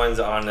someone's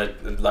on a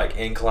like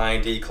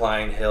incline,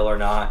 decline, hill or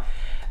not,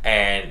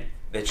 and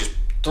they just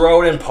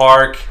throw it in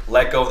park,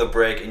 let go of the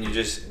brake, and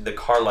the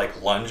car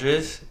like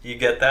lunges. You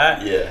get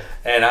that? Yeah.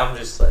 And I'm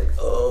just like,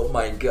 oh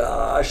my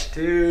gosh,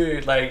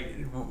 dude.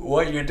 Like,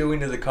 what you're doing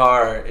to the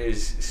car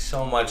is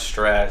so much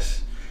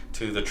stress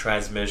to the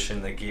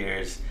transmission, the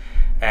gears.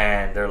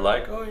 And they're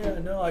like, oh yeah,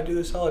 no, I do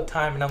this all the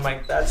time. And I'm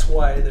like, that's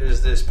why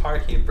there's this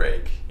parking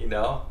brake,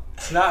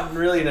 It's not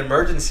really an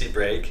emergency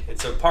brake.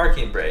 It's a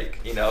parking brake,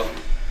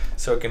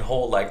 So it can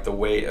hold like the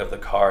weight of the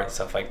car and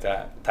stuff like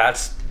that.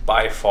 That's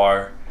by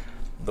far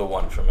the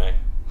one for me.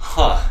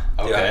 Huh.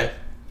 Okay.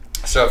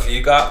 Yeah. So if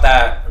you got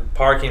that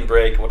parking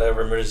brake,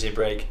 whatever emergency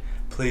brake,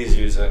 please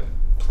use it.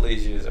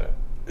 Please use it.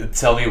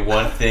 Tell me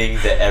one thing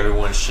that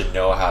everyone should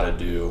know how to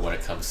do when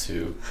it comes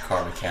to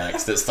car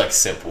mechanics that's like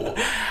simple,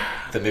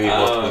 that maybe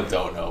most people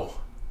don't know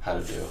how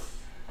to do.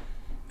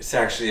 It's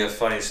actually a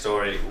funny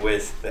story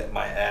with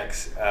my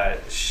ex. I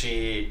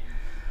actually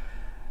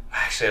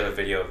have a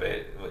video of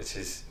it, which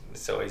is,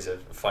 it's always a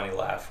funny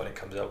laugh when it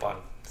comes up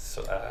on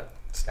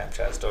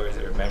Snapchat stories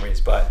or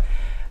memories, but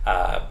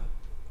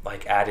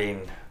like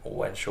adding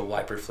windshield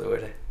wiper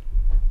fluid,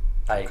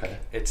 like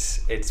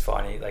it's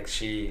funny. Like,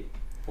 she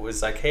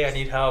was like, hey, I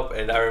need help,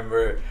 and I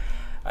remember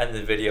in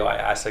the video I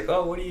asked like,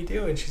 oh, what do you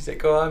do? And she's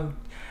like, oh,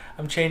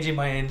 I'm changing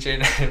my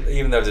engine,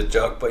 even though it was a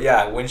joke. But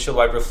yeah, windshield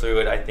wiper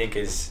fluid, I think,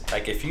 is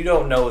like, if you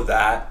don't know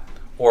that,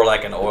 or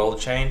like an oil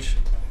change,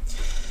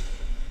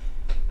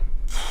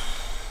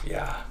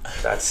 yeah,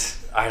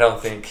 I don't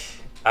think,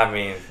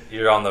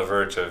 you're on the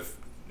verge of,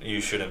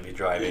 you shouldn't be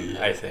driving,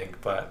 I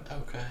think, but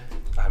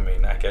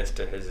I guess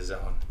to his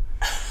own.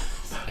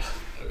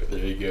 There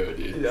you go,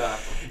 dude. Yeah.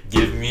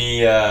 Give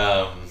me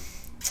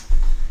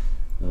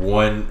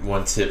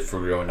one tip for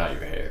growing out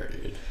your hair,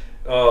 dude.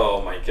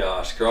 Oh my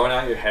gosh, growing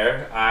out your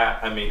hair?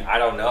 I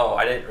don't know.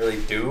 I didn't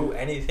really do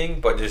anything,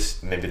 but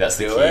just maybe that's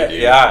the do key, it.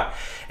 dude. Yeah,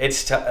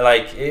 it's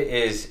like, it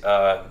is.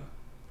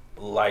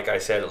 Like I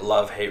said,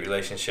 love-hate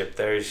relationship.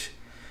 There's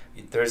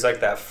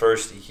like that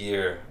first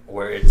year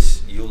where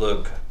you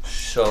look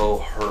so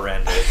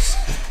horrendous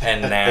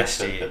and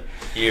nasty.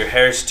 Your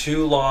hair's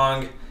too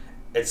long.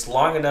 It's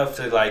long enough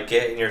to like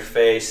get in your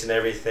face and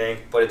everything,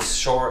 but it's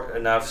short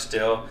enough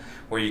still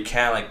where you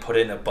can't like put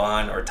it in a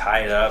bun or tie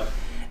it up,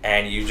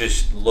 and you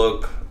just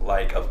look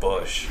like a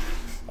bush,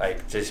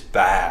 like just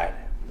bad.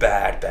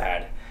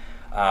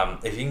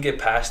 If you can get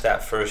past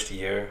that first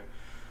year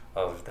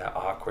of that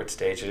awkward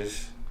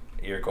stages,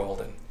 you're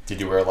golden. Did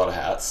you wear a lot of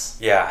hats?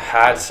 Yeah,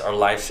 hats are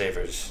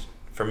lifesavers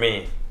for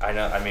me. I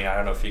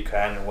don't know if you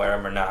can wear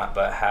them or not,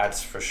 but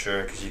hats for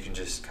sure, because you can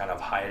just kind of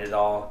hide it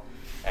all,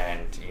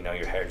 and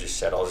your hair just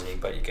settles,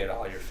 but you get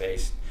all your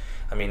face.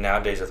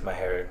 Nowadays with my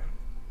hair,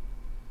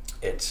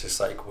 it's just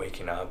like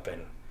waking up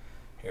and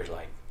you're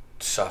like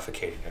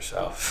suffocating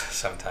yourself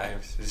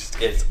sometimes.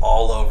 It's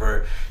all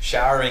over.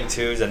 Showering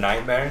too is a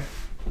nightmare.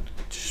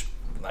 Just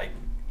like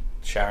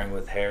showering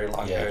with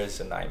long hair is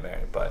a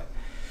nightmare. But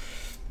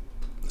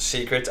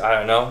secrets, I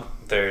don't know.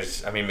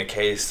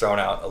 McKay's thrown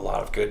out a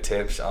lot of good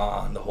tips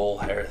on the whole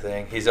hair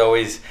thing. He's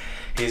always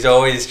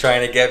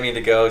trying to get me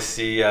to go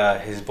see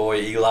his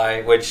boy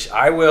Eli, which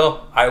I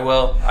will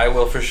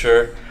for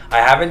sure. I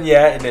haven't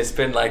yet, and it's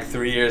been like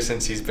 3 years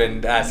since he's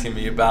been asking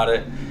me about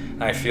it.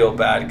 And I feel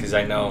bad because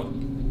I know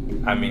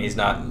I mean, he's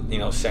not,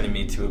 sending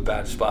me to a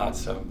bad spot.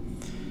 So,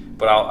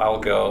 but I'll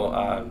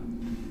go.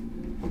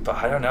 But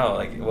I don't know.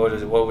 Like,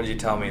 what would you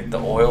tell me? The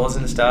oils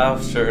and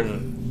stuff.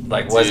 Certain,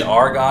 like, was Dude.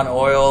 argan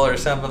oil or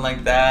something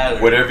like that?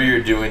 Or? Whatever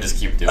you're doing, just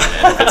keep doing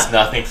it. And if it's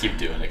nothing, keep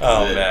doing it.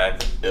 Man,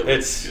 it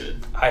looks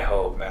good. I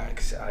hope, man,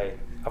 'cause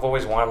I've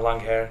always wanted long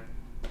hair.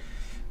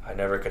 I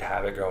never could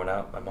have it growing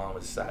up. My mom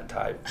was that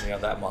type.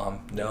 That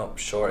mom. No,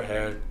 short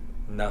hair,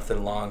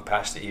 nothing long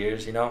past the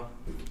ears.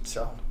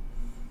 So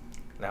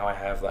now I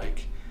have I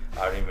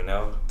don't even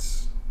know.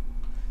 It's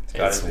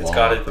got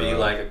to be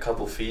like a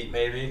couple feet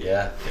maybe.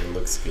 Yeah, it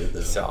looks good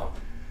though. So,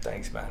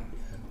 thanks, man.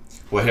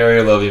 Well, Harry,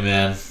 I love you,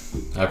 man.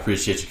 I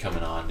appreciate you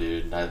coming on,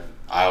 dude. I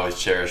always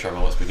cherish our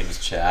moments we can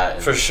just chat.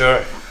 And for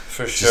sure.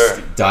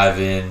 Just dive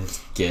in,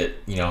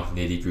 get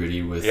nitty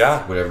gritty with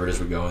whatever it is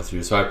we're going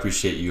through. So I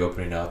appreciate you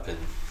opening up and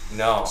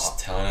just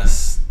telling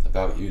us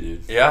about you,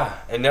 dude. Yeah,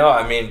 and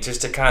I mean,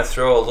 just to kind of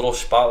throw a little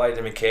spotlight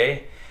to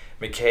McKay.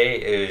 McKay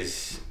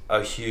is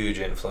a huge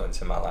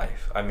influence in my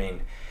life. I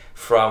mean,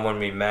 from when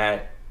we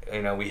met,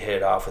 we hit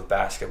it off with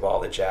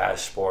basketball, the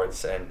jazz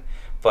sports,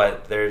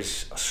 but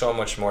there's so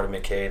much more to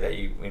McKay that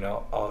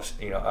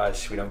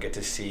us we don't get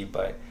to see.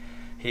 But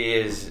he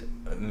is,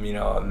 a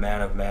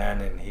man of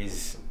man, and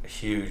he's a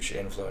huge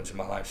influence in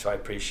my life. So I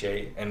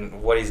appreciate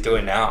and what he's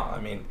doing now.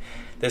 I mean,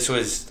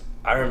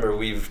 I remember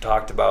we've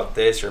talked about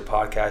this or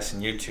podcast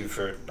and YouTube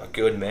for a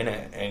good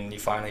minute, and you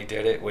finally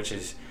did it, which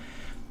is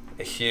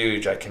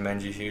I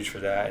commend you huge for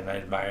that, and I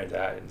admire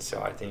that. And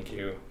so I think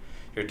you're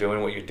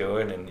doing what you're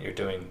doing, and you're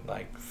doing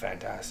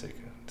fantastic.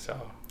 So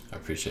I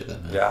appreciate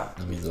that, man. Yeah,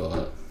 that means a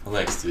lot. Well,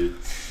 thanks, dude.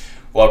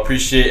 Well, I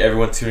appreciate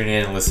everyone tuning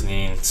in and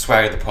listening.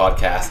 Swagger the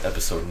Podcast,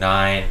 episode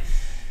 9.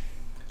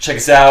 Check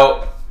us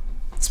out,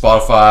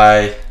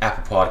 Spotify,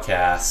 Apple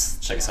Podcasts.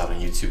 Check us out on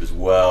YouTube as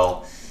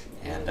well.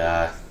 And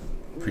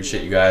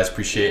appreciate you guys.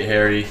 Appreciate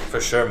Harry.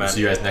 For sure, man.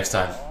 See you guys next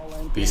time.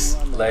 Peace.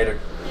 Later.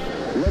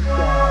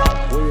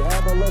 Liftoff. We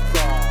have a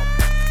liftoff.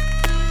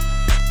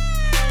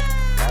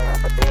 I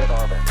have a dead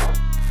orbit.